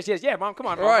 yes, yeah, Mom, come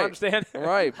on, Mom, I understand.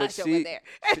 Right, but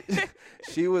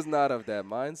she was not of that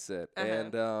mindset.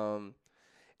 And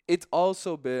it's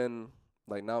also been,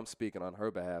 like, now I'm speaking on her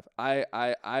behalf.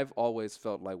 I've always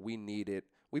felt like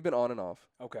we've been on and off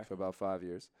for about 5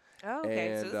 years. Oh,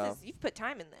 okay. And, so you've put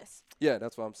time in this. Yeah,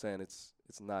 that's what I'm saying. It's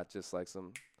not just like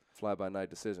some fly-by-night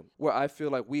decision where I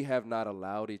feel like we have not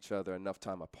allowed each other enough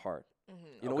time apart.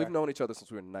 We've known each other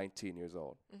since we were 19 years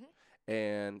old.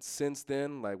 And since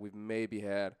then, like, we've maybe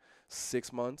had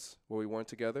 6 months where we weren't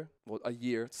together. Well, a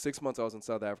year. 6 months I was in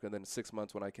South Africa, and then 6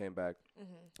 months when I came back.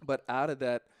 But out of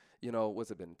that,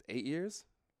 what's it been, 8 years?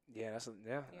 Yeah,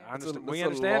 I understand. We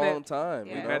understand a long time.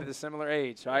 We met at a similar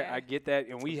age, so I get that,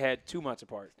 and we had 2 months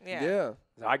apart. Yeah.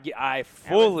 So I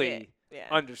fully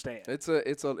understand. It's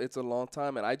a long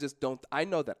time, and I just don't. I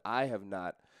know that I have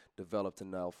not developed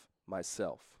enough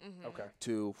myself.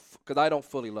 Because I don't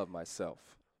fully love myself.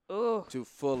 Ooh, to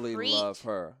fully love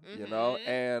her,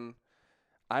 and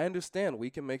I understand we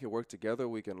can make it work together.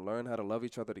 We can learn how to love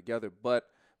each other together. But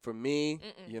for me,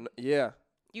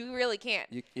 you really can't.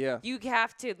 You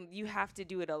have to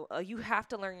do it. You have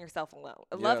to learn yourself alone.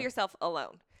 Love yourself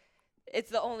alone. It's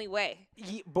the only way.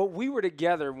 But we were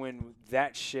together when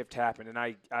that shift happened, and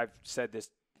I've said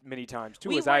this many times too.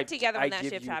 We weren't together when that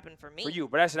shift happened for me. For you,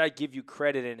 but I said I give you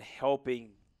credit in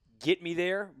helping get me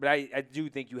there. But I do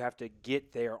think you have to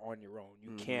get there on your own.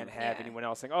 You can't have anyone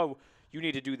else saying, "Oh, you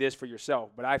need to do this for yourself."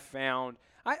 But I found,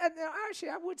 I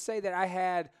would say that I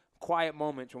had quiet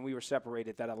moments when we were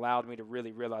separated that allowed me to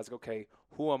really realize, okay,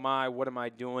 who am I? What am I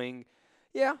doing?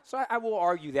 Yeah, so I will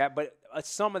argue that, but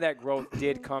some of that growth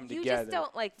did come together. You just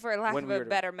don't, like, for lack of a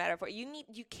better metaphor,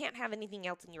 you can't have anything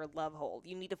else in your love hole.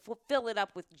 You need to fill it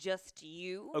up with just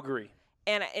you. Agree.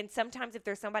 And sometimes if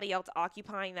there's somebody else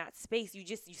occupying that space, you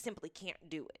simply can't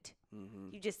do it.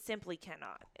 You just simply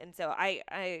cannot. And so I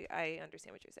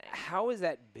understand what you're saying. How has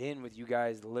that been with you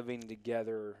guys living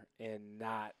together and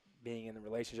not being in the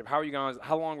relationship? How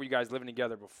long were you guys living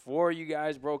together before you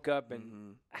guys broke up,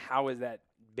 and how has that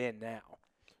been now?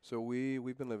 So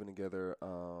we've been living together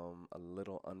a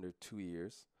little under 2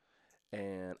 years,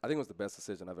 and I think it was the best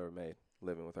decision I've ever made,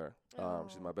 living with her.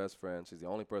 She's my best friend. She's the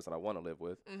only person I want to live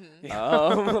with.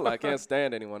 I can't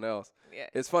stand anyone else. Yeah.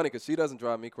 It's funny because she doesn't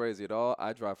drive me crazy at all.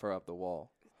 I drive her up the wall.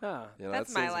 Huh.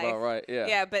 That's that my life. About right. Yeah.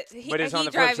 Yeah, but it's on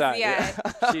the drives, flip side. Yeah.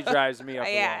 She drives me up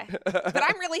the wall. But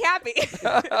I'm really happy.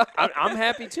 I'm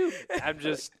happy too. I'm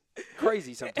just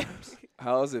crazy sometimes.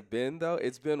 How's it been though?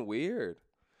 It's been weird.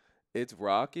 It's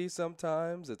rocky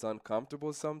sometimes. It's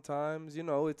uncomfortable sometimes.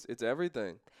 It's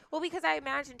everything. Well, because I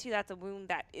imagine too that's a wound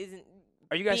that isn't.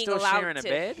 Are you guys still sharing a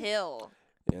bed? Heal.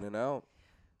 In and out.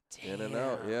 In and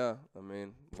out, yeah. I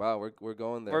mean, wow, we're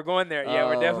going there. We're going there. Yeah,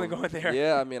 we're definitely going there.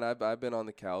 Yeah, I mean, I've been on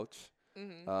the couch.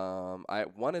 Mm-hmm. I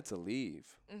wanted to leave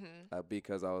Mm-hmm.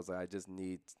 because I was like,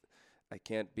 I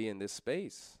can't be in this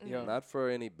space. Yeah. Not for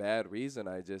any bad reason.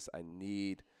 I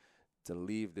need to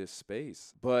leave this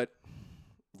space. But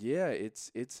yeah,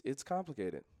 it's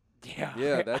complicated. Yeah.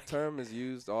 Yeah, that term is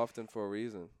used often for a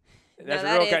reason. That's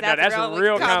No, that's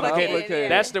real complicated. Yeah.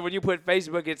 That's when you put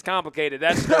Facebook, it's complicated.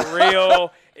 That's the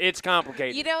real, it's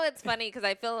complicated. You know, it's funny because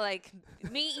I feel like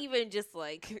me even just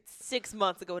like 6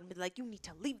 months ago would be like, you need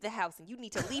to leave the house and you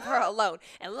need to leave her alone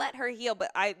and let her heal.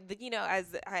 But as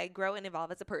I grow and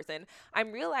evolve as a person,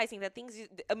 I'm realizing that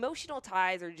emotional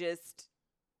ties are just,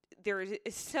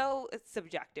 it's so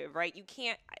subjective, right? You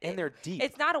can't, and they're deep.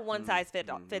 it's not a one size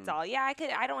fits all. Yeah,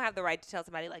 I don't have the right to tell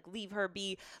somebody like leave her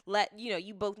be.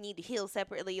 You both need to heal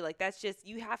separately. Like that's just,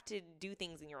 you have to do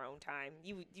things in your own time.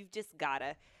 You've just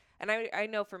gotta. And I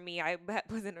know for me, I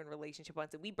was in a relationship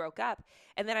once and we broke up.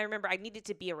 And then I remember I needed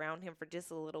to be around him for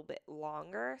just a little bit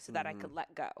longer so that I could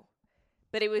let go.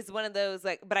 But it was one of those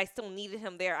but I still needed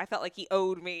him there. I felt like he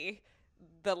owed me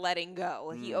the letting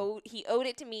go. He owed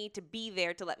it to me to be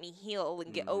there to let me heal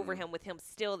and get over him with him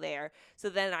still there, so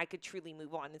then I could truly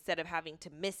move on instead of having to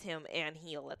miss him and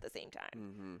heal at the same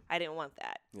time. I didn't want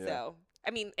that. Yeah. So I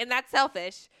mean, and that's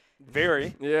selfish.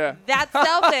 Very. Yeah. That's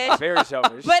selfish. Very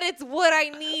selfish. But it's what I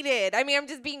needed. I mean, I'm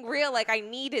just being real. Like I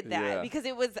needed that Yeah. because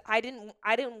it was I didn't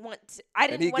want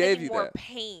And he want gave any you more that.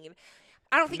 pain.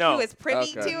 I don't think No. he was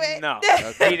privy Okay. to it. No.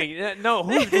 Okay. He didn't- no.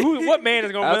 What man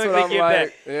is going to That's what willingly I'm give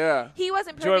like. that? Yeah. He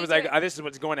wasn't privy Joy was to like, it. this is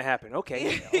what's going to happen.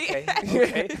 Okay. Okay.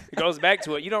 It goes back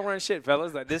to it. You don't run shit,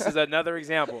 fellas. Like, this is another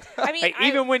example. I mean, Like,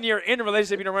 even when you're in a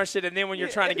relationship, you don't run shit, and then when you're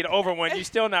trying to get over one, you're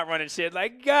still not running shit.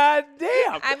 Like, god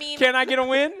damn. I mean, can I get a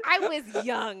win? I was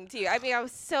young too. I mean, I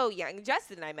was so young.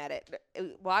 Justin and I met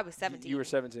I was 17. You were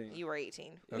 17. You were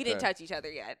 18. We Okay. didn't touch each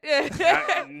other yet.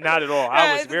 Not at all.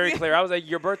 I was very clear. I was like,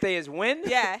 your birthday is when?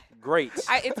 Yeah. Great.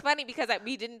 It's funny because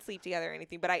we didn't sleep together or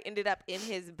anything, but I ended up in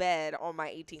his bed on my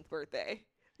 18th birthday.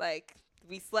 Like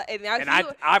we slept, and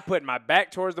I put my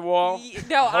back towards the wall.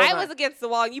 No, whole I time. was against the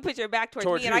wall, and you put your back towards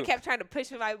Towards me, and I you. kept trying to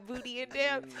push my booty in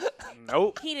there.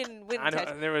 Nope. He wouldn't I touch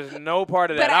know, me. there was no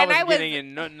part of that. But- I and was I was- getting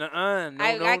in. No.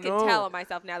 I could tell on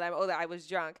myself now that I'm older. I was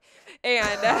drunk, and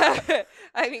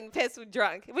I mean pissed with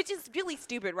drunk, which is really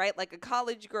stupid, right? Like a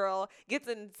college girl gets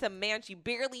in some man she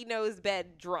barely knows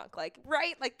bed drunk, like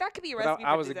right, like that could be a But recipe.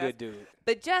 I for was a disaster. good dude.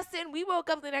 But Justin, we woke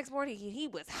up the next morning. He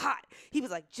was hot. He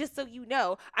was like, just so you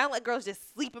know, I don't let girls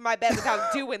just sleep in my bed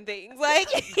without doing things. Like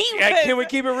he Yeah, was, can we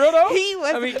keep it real though? He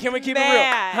was. I mean, can we keep it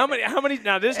mad. real? How many?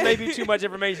 Now, this may be too much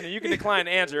information, and you can decline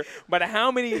to answer. But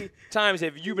how many times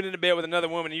have you been in the bed with another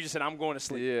woman and you just said, "I'm going to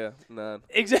sleep"? Yeah. None.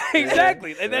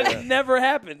 Exactly. And that Yeah. never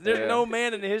happens. There's Yeah. no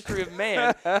man in the history of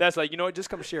man that's like, you know what, just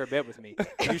come share a bed with me.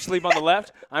 You sleep on the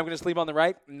left, I'm going to sleep on the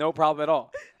right, no problem at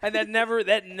all. And that never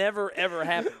ever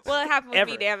happens. Well, it happened with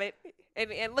Ever. me, damn it.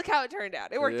 And look how it turned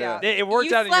out. It worked Yeah. out. It worked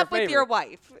you out in your slept with your favor.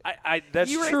 wife. That's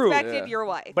you true. respected Yeah. your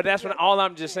wife. But that's when all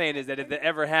I'm just saying is that if that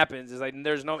ever happens, is like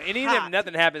there's no, and even if Hot.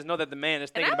 nothing happens, know that the man is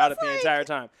And thinking I about was it the like- entire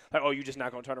time. Like, oh, you just not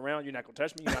gonna turn around, you're not gonna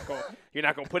touch me, you're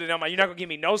not gonna put it on you're not gonna give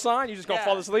me no sign, you just gonna Yeah.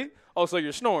 fall asleep. Oh, so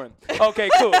you're snoring. Okay,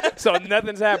 cool. So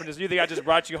nothing's happened. So you think I just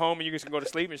brought you home and you just can go to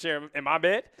sleep and share in my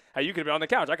bed? Hey, you could have been on the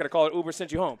couch. I could have called Uber,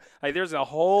 sent you home. Like there's a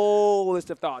whole list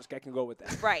of thoughts that can go with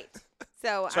that. right.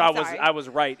 So So I'm sorry. I was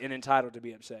right and entitled to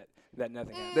be upset that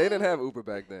nothing happened. They didn't have Uber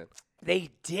back then. They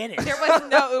didn't. There was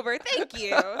no Uber. Thank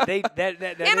you. That and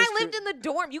is I true. lived in the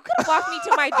dorm. You could have walked me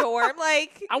to my dorm.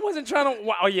 Like, I wasn't trying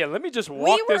to. Oh yeah, let me just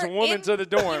walk this were woman in- to the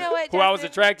dorm you know what, who I was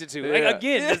Justin? attracted to. Like, Yeah.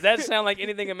 again, does that sound like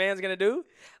anything a man's gonna do?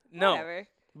 No. whatever.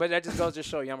 But that just goes to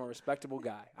show you I'm a respectable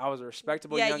guy. I was a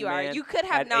respectable Yeah, young you are. man. You could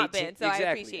have At not 18 been, so I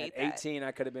exactly. appreciate At that. 18,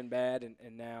 I could have been bad, and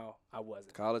now I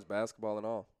wasn't. College basketball and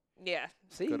all. Yeah.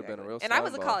 See, Could have been a real. And I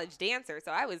was a soundball. college dancer,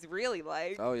 so I was really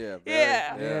like. Oh yeah.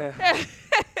 Yeah. Very, Yeah.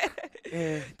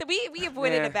 Yeah. we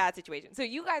avoided Yeah. a bad situation. So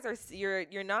you guys are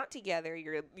you're not together.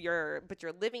 But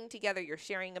you're living together. You're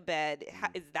sharing a bed.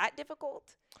 Is that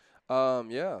difficult? Yeah.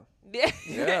 Yeah. Yeah.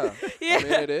 Yeah. I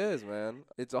mean, it is, man.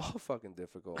 It's all fucking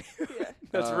difficult.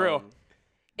 That's real. Um,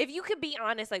 If you could be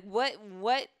honest, like what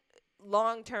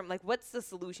long term, like what's the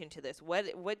solution to this?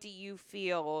 What do you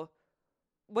feel?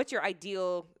 What's your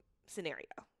ideal scenario?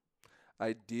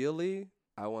 Ideally,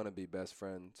 I want to be best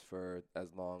friends for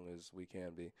as long as we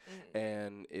can be. Mm-hmm.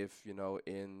 And if,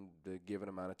 in the given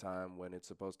amount of time when it's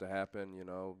supposed to happen,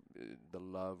 the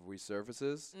love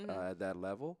resurfaces Mhm. at that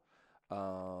level,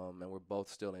 and we're both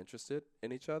still interested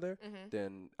in each other, Mm-hmm.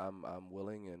 then I'm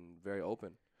willing and very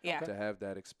open Yeah. to have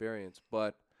that experience.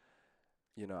 But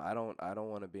you know, I don't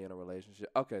want to be in a relationship.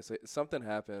 Okay, so something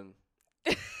happened.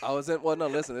 I was in. Well, no,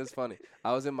 listen, it's funny.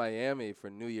 I was in Miami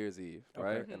for New Year's Eve,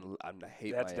 right? Okay. And I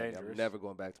hate That's Miami. dangerous. I'm never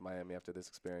going back to Miami after this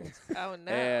experience. Oh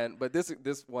no. But this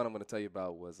one I'm going to tell you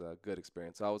about was a good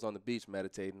experience. So I was on the beach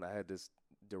meditating. I had this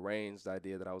deranged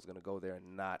idea that I was going to go there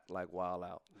and not like wild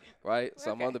out, right?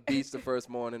 So I'm on the beach the first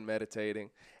morning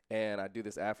meditating, and I do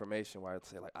this affirmation where I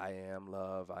say like, I am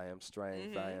love, I am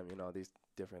strength, I am, you know, these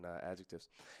different adjectives.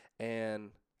 And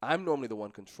I'm normally the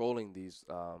one controlling these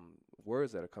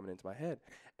words that are coming into my head.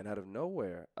 And out of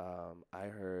nowhere, I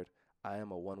heard, I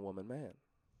am a one-woman man.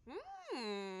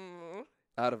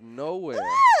 Out of nowhere.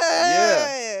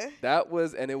 Yeah. That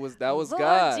was Lord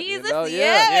God. Jesus, you know?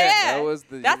 yeah. That was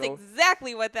the, That's you know,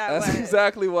 exactly what that was. that's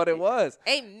exactly what it was.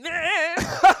 Amen.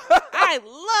 I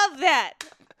love that.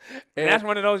 And that's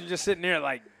one of those you're just sitting there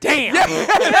like, damn.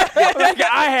 Like,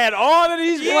 I had all of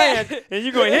these plans, and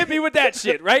you're going to hit me with that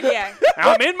shit, right? Yeah.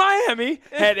 I'm in Miami,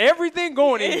 had everything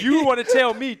going, and you want to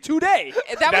tell me today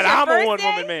That was your I'm a first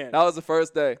one-woman day? man. That was the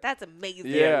first day. That's amazing.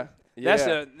 Yeah.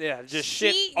 That's just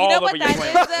shit all over what your that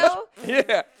plans. is though?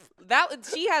 Yeah.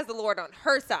 She has the Lord on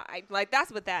her side. Like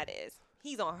that's what that is.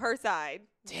 He's on her side.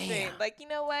 Saying, like, you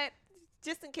know what?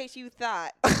 Just in case you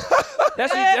thought.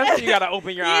 That's when you got to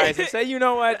open your eyes and say, you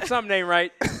know what? Something ain't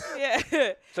right.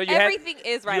 Yeah. So Everything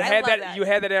is right. You I had love that. You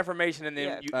had that affirmation, and then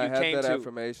Yeah. you I had came that to.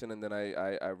 affirmation, and then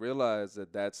I realized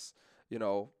that that's, you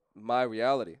know, my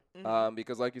reality.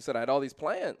 Because like you said, I had all these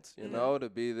plans, you know, to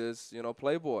be this, you know,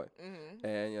 playboy.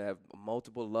 And you have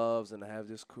multiple loves and have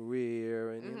this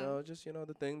career and, you know, just, you know,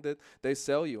 the thing that they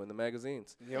sell you in the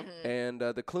magazines. Yep. And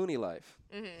the Clooney life.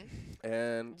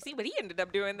 And See what he ended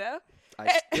up doing though.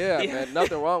 man,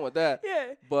 nothing wrong with that.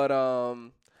 Yeah. But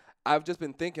I've just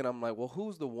been thinking, I'm like, well,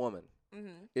 who's the woman?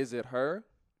 Is it her?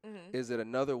 Is it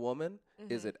another woman?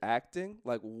 Is it acting?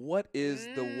 Like, what is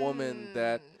the woman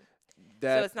that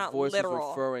So it's not voice literal. is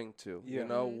referring to? Yeah. You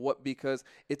know what? Because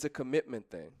it's a commitment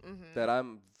thing that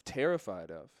I'm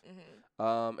terrified of,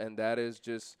 and that is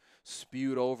just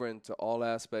spewed over into all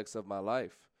aspects of my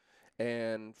life.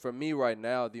 And for me right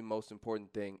now, the most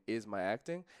important thing is my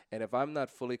acting. And if I'm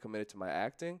not fully committed to my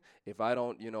acting, if I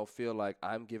don't, you know, feel like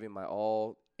I'm giving my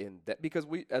all in that, because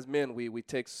we as men, we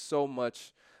take so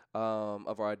much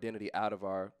of our identity out of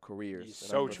our careers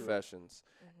and our professions.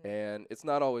 And it's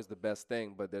not always the best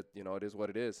thing, but that, you know, it is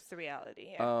what it is. It's the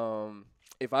reality. Yeah.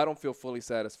 If I don't feel fully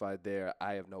satisfied there,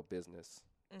 I have no business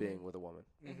being with a woman.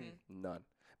 None.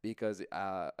 Because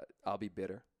I'll be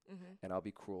bitter and I'll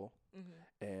be cruel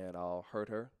and I'll hurt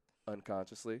her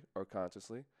unconsciously or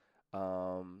consciously.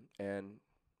 And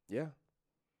yeah.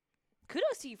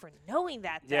 Kudos to you for knowing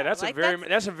that. Though. Yeah,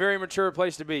 that's a very mature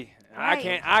place to be.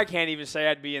 Right. I can't even say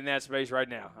I'd be in that space right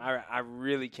now. I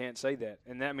really can't say that.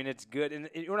 And I mean, it's good. And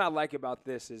what I like about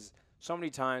this is so many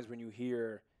times when you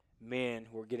hear men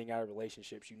who are getting out of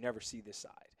relationships, you never see this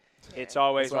side. It's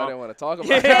always That's why I didn't want to talk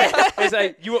about it. It's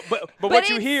like but what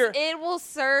you hear. It will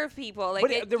serve people. Like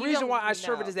But the you reason don't why I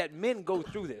serve know. it is that men go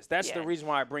through this. That's the reason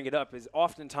why I bring it up. Is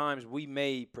oftentimes we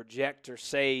may project or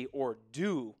say or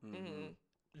do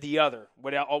the other,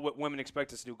 what women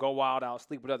expect us to do, go wild out,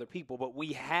 sleep with other people. But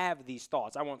we have these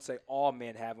thoughts. I won't say all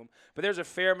men have them, but there's a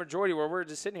fair majority where we're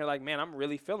just sitting here like, man, I'm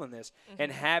really feeling this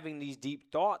and having these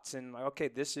deep thoughts and like, okay,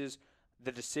 this is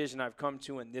the decision I've come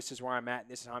to, and this is where I'm at, and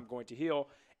this is how I'm going to heal,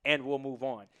 and we'll move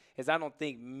on. Is I don't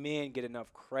think men get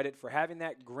enough credit for having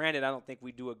that. Granted, I don't think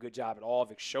we do a good job at all of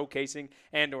showcasing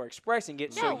and or expressing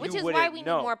it. No, so which you is wouldn't why we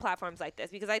know. need more platforms like this,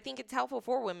 because I think it's helpful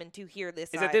for women to hear this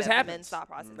Is side that this of happens. men's thought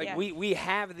process. Like yeah. we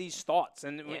have these thoughts,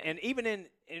 and even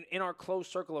in our close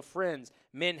circle of friends,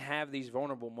 men have these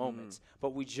vulnerable moments,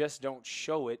 but we just don't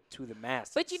show it to the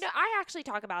masses. But you know, I actually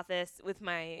talk about this with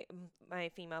my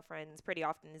female friends pretty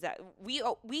often. Is that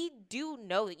we do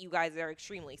know that you guys are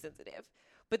extremely sensitive.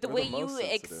 But the We're way the you most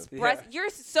sensitive. express, you're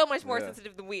so much more Yeah.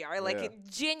 sensitive than we are. Like Yeah.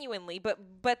 genuinely, but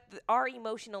our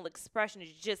emotional expression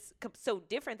is just so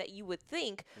different that you would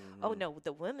think, oh no,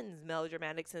 the women's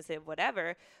melodramatic, sensitive,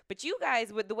 whatever. But you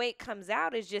guys, with the way it comes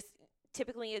out, is just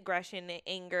typically aggression,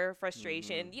 anger,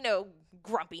 frustration, you know,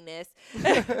 grumpiness.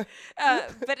 But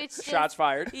it's just, shots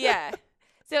fired. yeah.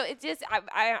 So it just,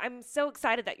 I'm so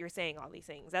excited that you're saying all these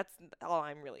things. That's all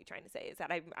I'm really trying to say, is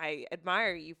that I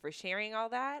admire you for sharing all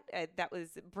that. That was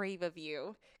brave of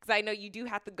you, because I know you do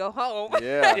have to go home.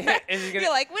 Yeah. And You're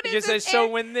like, when you is just say, this so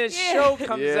air?" when this Yeah. show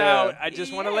comes Yeah. out, I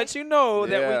just want to let you know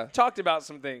that Yeah. we talked about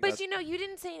some things. But you know, you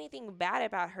didn't say anything bad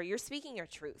about her. You're speaking your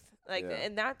truth. Like, Yeah.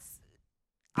 and that's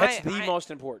the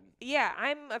most important. Yeah,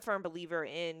 I'm a firm believer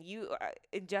in you.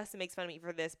 And Justin makes fun of me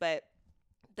for this, but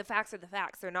the facts are the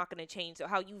facts. They're not going to change. So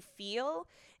how you feel,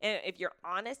 and if you're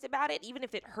honest about it, even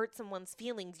if it hurts someone's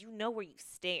feelings, you know where you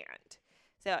stand.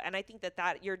 So, and I think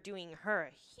that you're doing her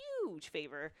a huge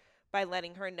favor by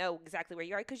letting her know exactly where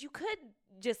you are, because you could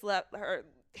just let her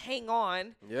hang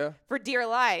on for dear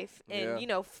life and,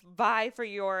 vie for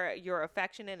your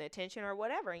affection and attention or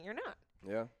whatever, and you're not.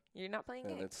 Yeah. You're not playing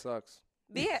games. And it sucks.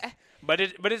 Yeah. But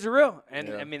it's real. And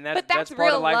I mean, that's part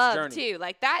real of life's love journey. too.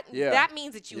 Like that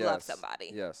means that you love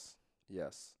somebody. Yes.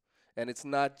 And it's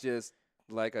not just,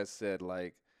 like I said,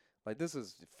 like this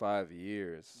is 5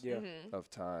 years of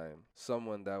time.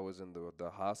 Someone that was in the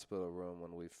hospital room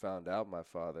when we found out my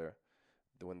father,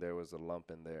 when there was a lump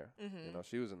in there.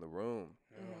 She was in the room.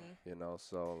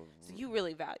 So you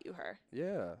really value her.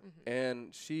 Yeah.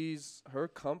 And her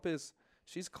compass,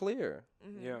 she's clear.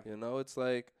 Yeah. It's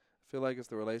like, I feel like it's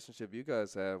the relationship you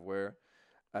guys have where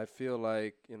I feel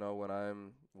like, when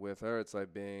I'm with her, it's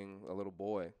like being a little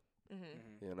boy.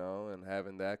 And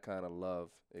having that kind of love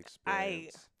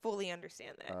experience. I fully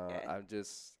understand that.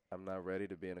 I'm not ready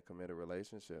to be in a committed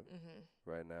relationship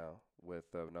right now with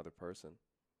another person.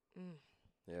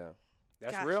 Yeah.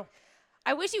 That's real.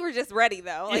 I wish you were just ready,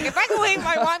 though. Like, if I could wave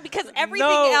my wand, because everything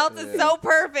else is so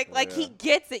perfect. Like, he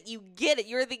gets it. You get it.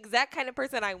 You're the exact kind of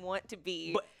person I want to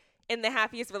be. In the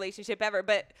happiest relationship ever,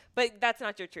 but that's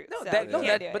not your truth.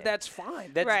 But that's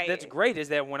fine. That's great. Is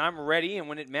that when I'm ready and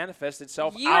when it manifests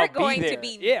itself, you're I'll going be there.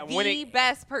 to be the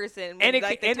best person when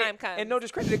the time comes. And no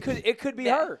discredit, it could be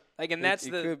her. Like, and that's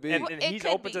could be. And he's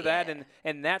open to that,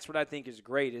 and that's what I think is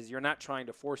great. Is you're not trying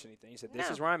to force anything. He said, "This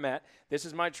is where I'm at. This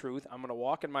is my truth. I'm going to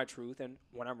walk in my truth, and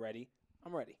when I'm ready,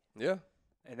 I'm ready." Yeah.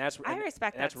 And that's I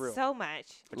respect that so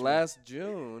much. Last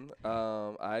June,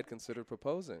 I had considered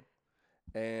proposing.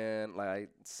 And I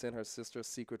sent her sister a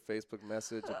secret Facebook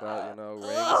message about, ring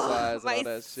size and all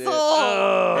that shit.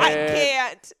 I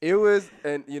can't. It was,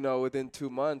 and within 2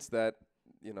 months that,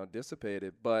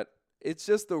 dissipated. But it's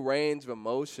just the range of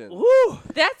emotion. Woo!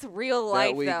 That's real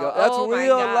life, though. That's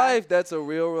real life. That's a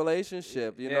real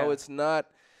relationship. It's not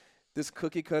this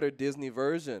cookie cutter Disney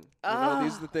version. These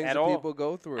are the things that people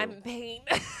go through. I'm in pain.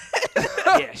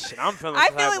 Yeah, shit, I'm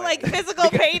feeling like physical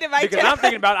pain in my chest. Because I'm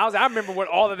thinking about, I remember what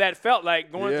all of that felt like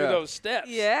going through those steps.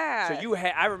 Yeah. So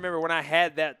I remember when I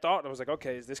had that thought, I was like,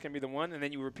 okay, is this going to be the one? And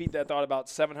then you repeat that thought about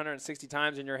 760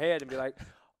 times in your head and be like,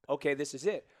 okay, this is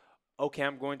it. Okay,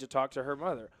 I'm going to talk to her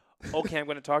mother. Okay, I'm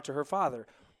going to talk to her father.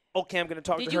 Okay, I'm going to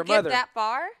talk to her mother. Did you get that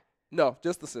far? No,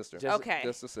 just the sister. Just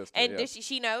the sister. And does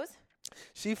she knows?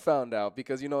 She found out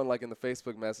because, like in the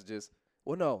Facebook messages,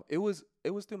 well, no, it was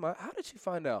through how did she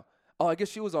find out? Oh, I guess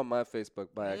she was on my Facebook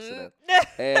by accident. By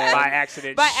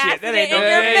accident. By shit. accident. That ain't no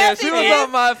yeah, she was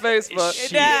on my Facebook.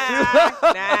 Shit.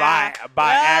 Nah.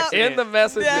 By accident. In the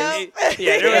messages.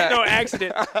 Yeah, there was no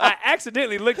accident. I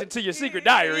accidentally looked into your secret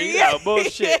diary. Oh,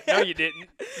 bullshit. No, you didn't.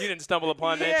 You didn't stumble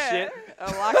upon that shit.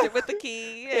 I locked it with the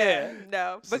key. Yeah.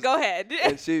 No. But go ahead.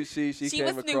 And she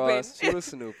came across. She was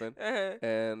snooping.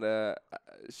 And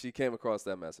she came across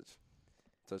that message.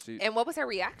 So And what was her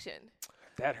reaction?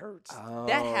 That hurts.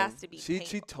 That has to be painful.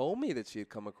 She told me that she had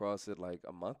come across it like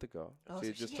a month ago. She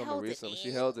had just told me recently.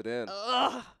 She held it in.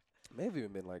 Ugh. Maybe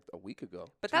even been like a week ago.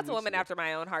 But that's a woman after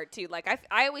my own heart too. Like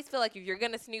I always feel like if you're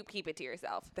gonna snoop, keep it to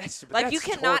yourself. That's you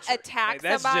cannot torture. attack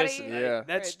that's somebody.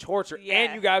 That's torture. Yeah.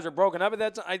 And you guys are broken up at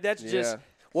that time. That's just.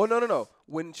 Well, no.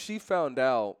 When she found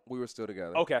out, we were still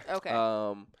together. Okay.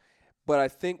 But I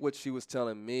think what she was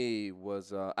telling me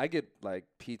was I get like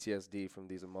PTSD from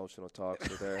these emotional talks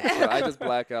with her. So I just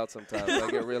black out sometimes. I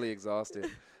get really exhausted.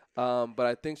 But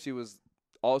I think she was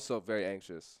also very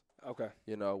anxious. Okay.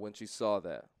 When she saw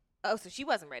that. Oh, so she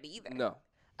wasn't ready either. No.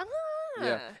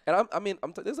 Yeah. And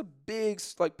there's a big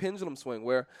like pendulum swing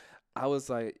where I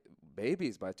was like,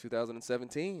 babies by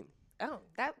 2017. Oh,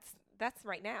 that's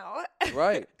right now.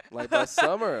 Right. Like by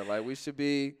summer. Like we should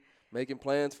be making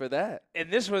plans for that. And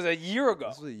this was a year ago.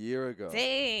 This was a year ago.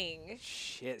 Dang.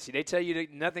 Shit. See, they tell you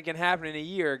that nothing can happen in a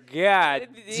year. God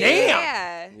damn.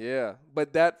 Yeah. Yeah.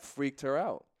 But that freaked her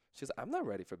out. She's like, I'm not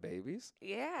ready for babies.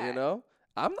 Yeah.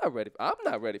 I'm not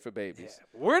ready for babies.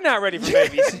 Yeah. We're not ready for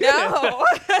babies. No.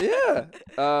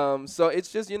 Yeah. So it's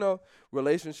just,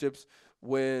 relationships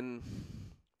when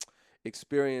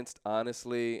experienced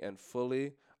honestly and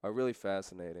fully are really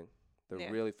fascinating. They're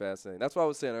really fascinating. That's what I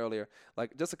was saying earlier.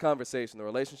 Like, just a conversation, the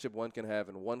relationship one can have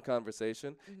in one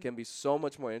conversation can be so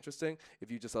much more interesting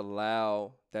if you just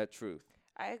allow that truth.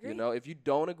 I agree. If you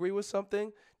don't agree with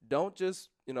something, don't just,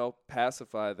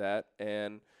 pacify that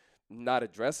and not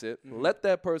address it. Let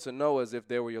that person know as if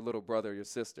they were your little brother or your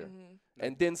sister.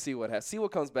 And then see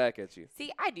what comes back at you.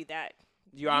 See, I do that.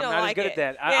 I'm don't not like as good it.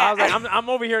 at that. Yeah. I was like, I'm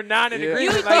over here nodding and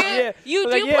agreeing. You Like, do, yeah. you I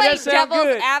was do like, yeah, play that sound devil's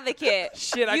good. advocate.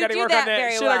 Shit, I You gotta do work that on that.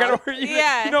 very Shit, well. I gotta work.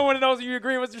 Yeah. You know, one of those you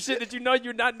agreeing with some shit that you know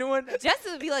you're not doing.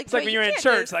 Justin would be like, It's like "Wait, when you you're in can't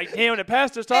church, just-" like, damn, the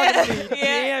pastor's talking to me. Yeah.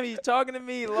 Damn, he's talking to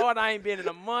me. Lord, I ain't been in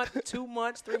a month, 2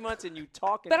 months, 3 months, and you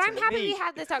talking But to I'm happy me. we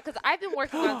had this talk because I've been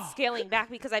working on scaling back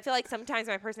because I feel like sometimes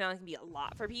my personality can be a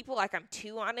lot for people. Like I'm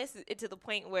too honest to the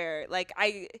point where like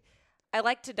I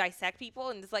like to dissect people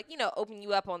and just like, open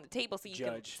you up on the table so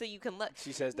you can look.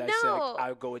 She says dissect. No.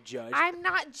 I'll go with judge. I'm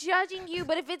not judging you,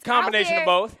 but if it's Combination out there, of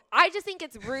both. I just think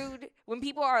it's rude when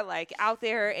people are like out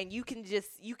there and you can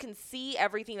see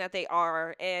everything that they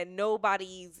are and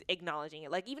nobody's acknowledging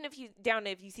it. Like even if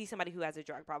you see somebody who has a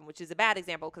drug problem, which is a bad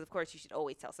example because of course you should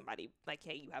always tell somebody like,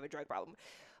 hey, you have a drug problem.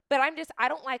 But I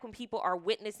don't like when people are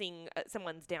witnessing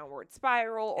someone's downward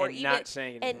spiral or And even not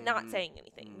saying anything. not saying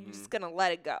anything. You're just gonna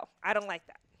let it go. I don't like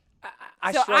that.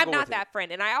 I So struggle I'm not with it. that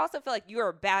friend, and I also feel like you're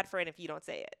a bad friend if you don't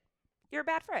say it. You're a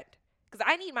bad friend because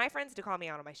I need my friends to call me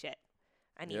out on my shit.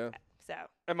 I need that. So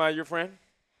Am I your friend?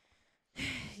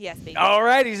 yes, baby. All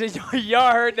right, he said,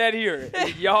 y'all heard that here.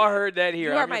 Y'all heard that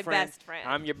here. You are I'm your my friend. best friend.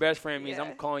 I'm your best friend means Yeah.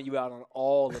 I'm calling you out on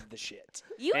all of the shit.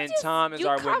 You and just- Tom is you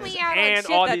our call witness. me out on And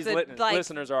shit all that's these like,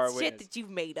 listeners are our shit witness. that you've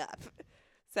made up.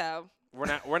 So We're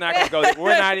not gonna go there.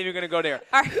 We're not even gonna go there.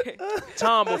 all right.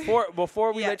 Tom,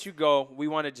 before we Yes. let you go, we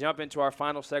want to jump into our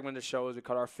final segment of the show, as we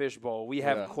call our fishbowl. We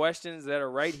have Yeah. questions that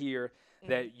are right here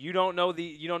that you don't know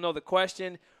the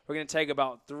question. We're gonna take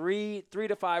about three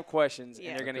to 5 questions,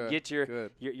 Yeah. and they're gonna Okay,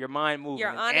 get your mind moving. Your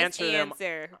and honest answer them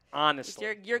answer.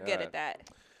 honestly. You're good Alright. at that.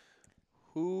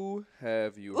 Who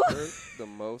have you hurt the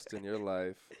most in your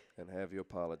life, and have you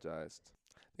apologized?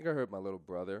 I think I hurt my little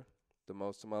brother the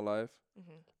most in my life.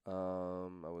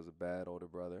 I was a bad older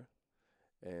brother,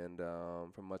 and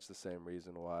for much the same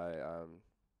reason why I'm,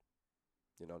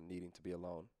 needing to be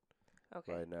alone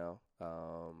Okay. right now.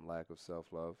 Lack of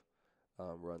self-love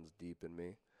runs deep in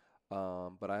me.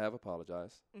 But I have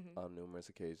apologized on numerous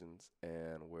occasions,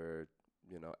 and we're,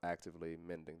 actively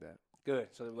mending that.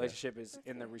 Good. So the relationship is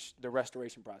in the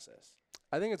restoration process.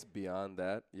 I think it's beyond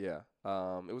that. Yeah.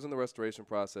 It was in the restoration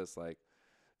process like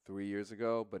 3 years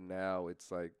ago, but now it's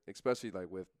like, especially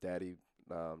like with Daddy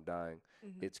dying,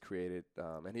 it's created,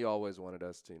 and he always wanted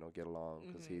us to, get along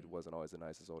because he wasn't always the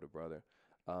nicest older brother.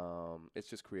 It's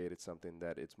just created something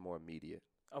that it's more immediate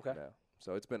Okay. now.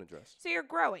 So it's been addressed. So you're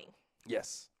growing.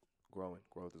 Yes. Growth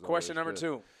is Question always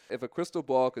number good. 2. If a crystal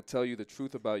ball could tell you the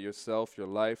truth about yourself, your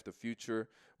life, the future,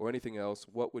 or anything else,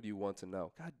 what would you want to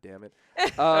know? God damn it.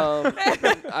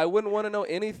 I wouldn't want to know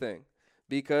anything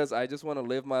because I just want to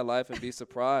live my life and be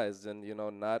surprised and,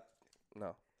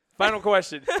 no. Final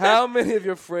question. How many of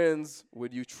your friends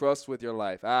would you trust with your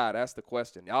life? That's the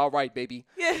question. All right, baby.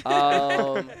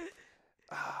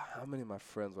 How many of my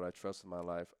friends would I trust in my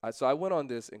life? So I went on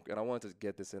this, and I wanted to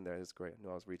get this in there. It's great. I knew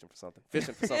I was reaching for something,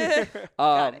 fishing for something.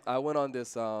 Got it. I went on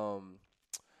this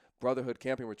brotherhood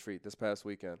camping retreat this past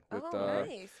weekend with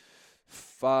Nice.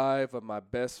 5 of my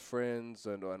best friends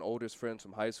and oldest friends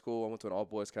from high school. I went to an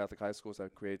all-boys Catholic high school, so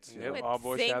that creates, Yep, all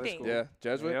boys Same Catholic thing. school. yeah,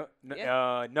 Jesuit?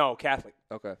 Yep. No, Catholic.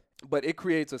 Okay. But it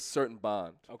creates a certain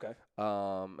bond. Okay.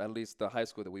 At least the high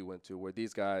school that we went to, where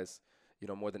these guys,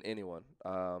 more than anyone,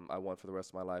 I want for the rest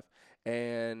of my life.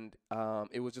 And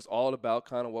it was just all about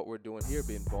kind of what we're doing here,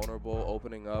 being vulnerable,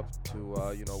 opening up to,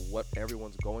 what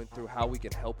everyone's going through, how we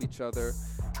can help each other,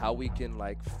 how we can,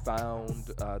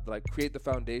 create the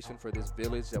foundation for this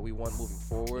village that we want moving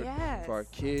forward Yes. for our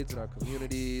kids and our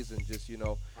communities and just,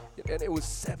 and it was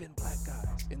 7 black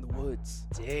guys in the woods.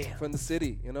 Damn. From the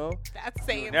city, That's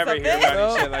saying Never something. hear about No.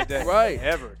 any shit like that. Right.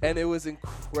 Ever. And it was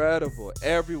incredible.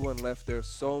 Everyone left there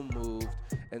so moved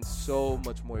and so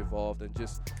much more evolved, and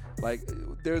just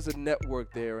there's a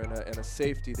network there and a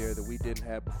safety there that we didn't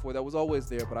have before. That was always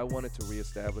there, but I wanted to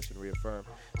reestablish and reaffirm.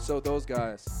 So those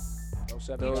guys, Those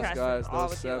You those trust guys, them all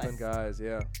those with your 7 life. guys,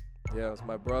 yeah, it was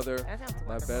my brother, That sounds my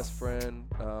wonderful. best friend,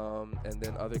 and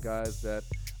then other guys that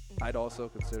I'd also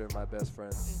consider my best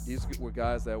friends. These were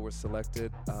guys that were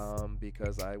selected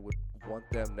because I would want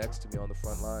them next to me on the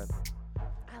front line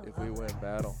I if love we were in that.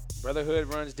 battle.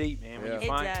 Brotherhood runs deep, man. When Yeah. you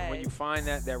It find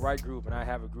does. that right group, and I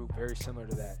have a group very similar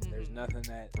to that. There's nothing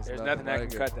that can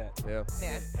like cut that. Yeah.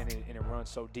 Yeah. And it runs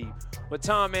so deep. But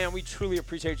Tom, man, we truly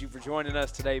appreciate you for joining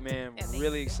us today, man. Yeah, thank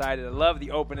Really excited. I love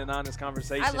the open and honest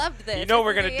conversation. I loved this. You know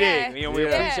we're gonna Yeah. dig. We Yeah.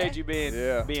 appreciate you being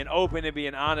Yeah. being open and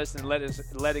being honest and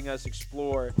letting us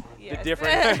explore Yes. the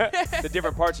different the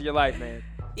different parts of your life, man.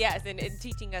 Yes, and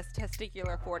teaching us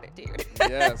testicular fortitude.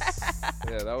 Yes.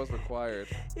 Yeah, that was required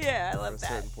Yeah, I for a love that.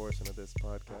 certain portion of this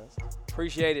podcast.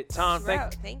 Appreciate it, Tom. Bro,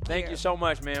 Thank thank you you so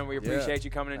much, man. We Yeah, appreciate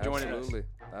you coming and joining us. Absolutely.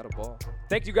 Had a ball.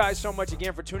 Thank you guys so much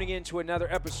again for tuning in to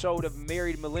another episode of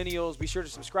Married Millennials. Be sure to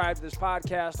subscribe to this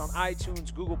podcast on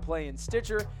iTunes, Google Play, and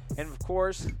Stitcher. And, of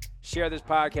course, share this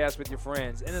podcast with your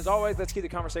friends. And, as always, let's keep the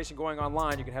conversation going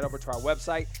online. You can head over to our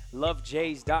website,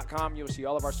 lovejays.com. You'll see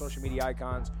all of our social media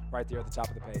icons right there at the top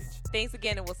of the page. Thanks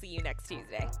again, and we'll see you next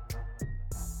Tuesday.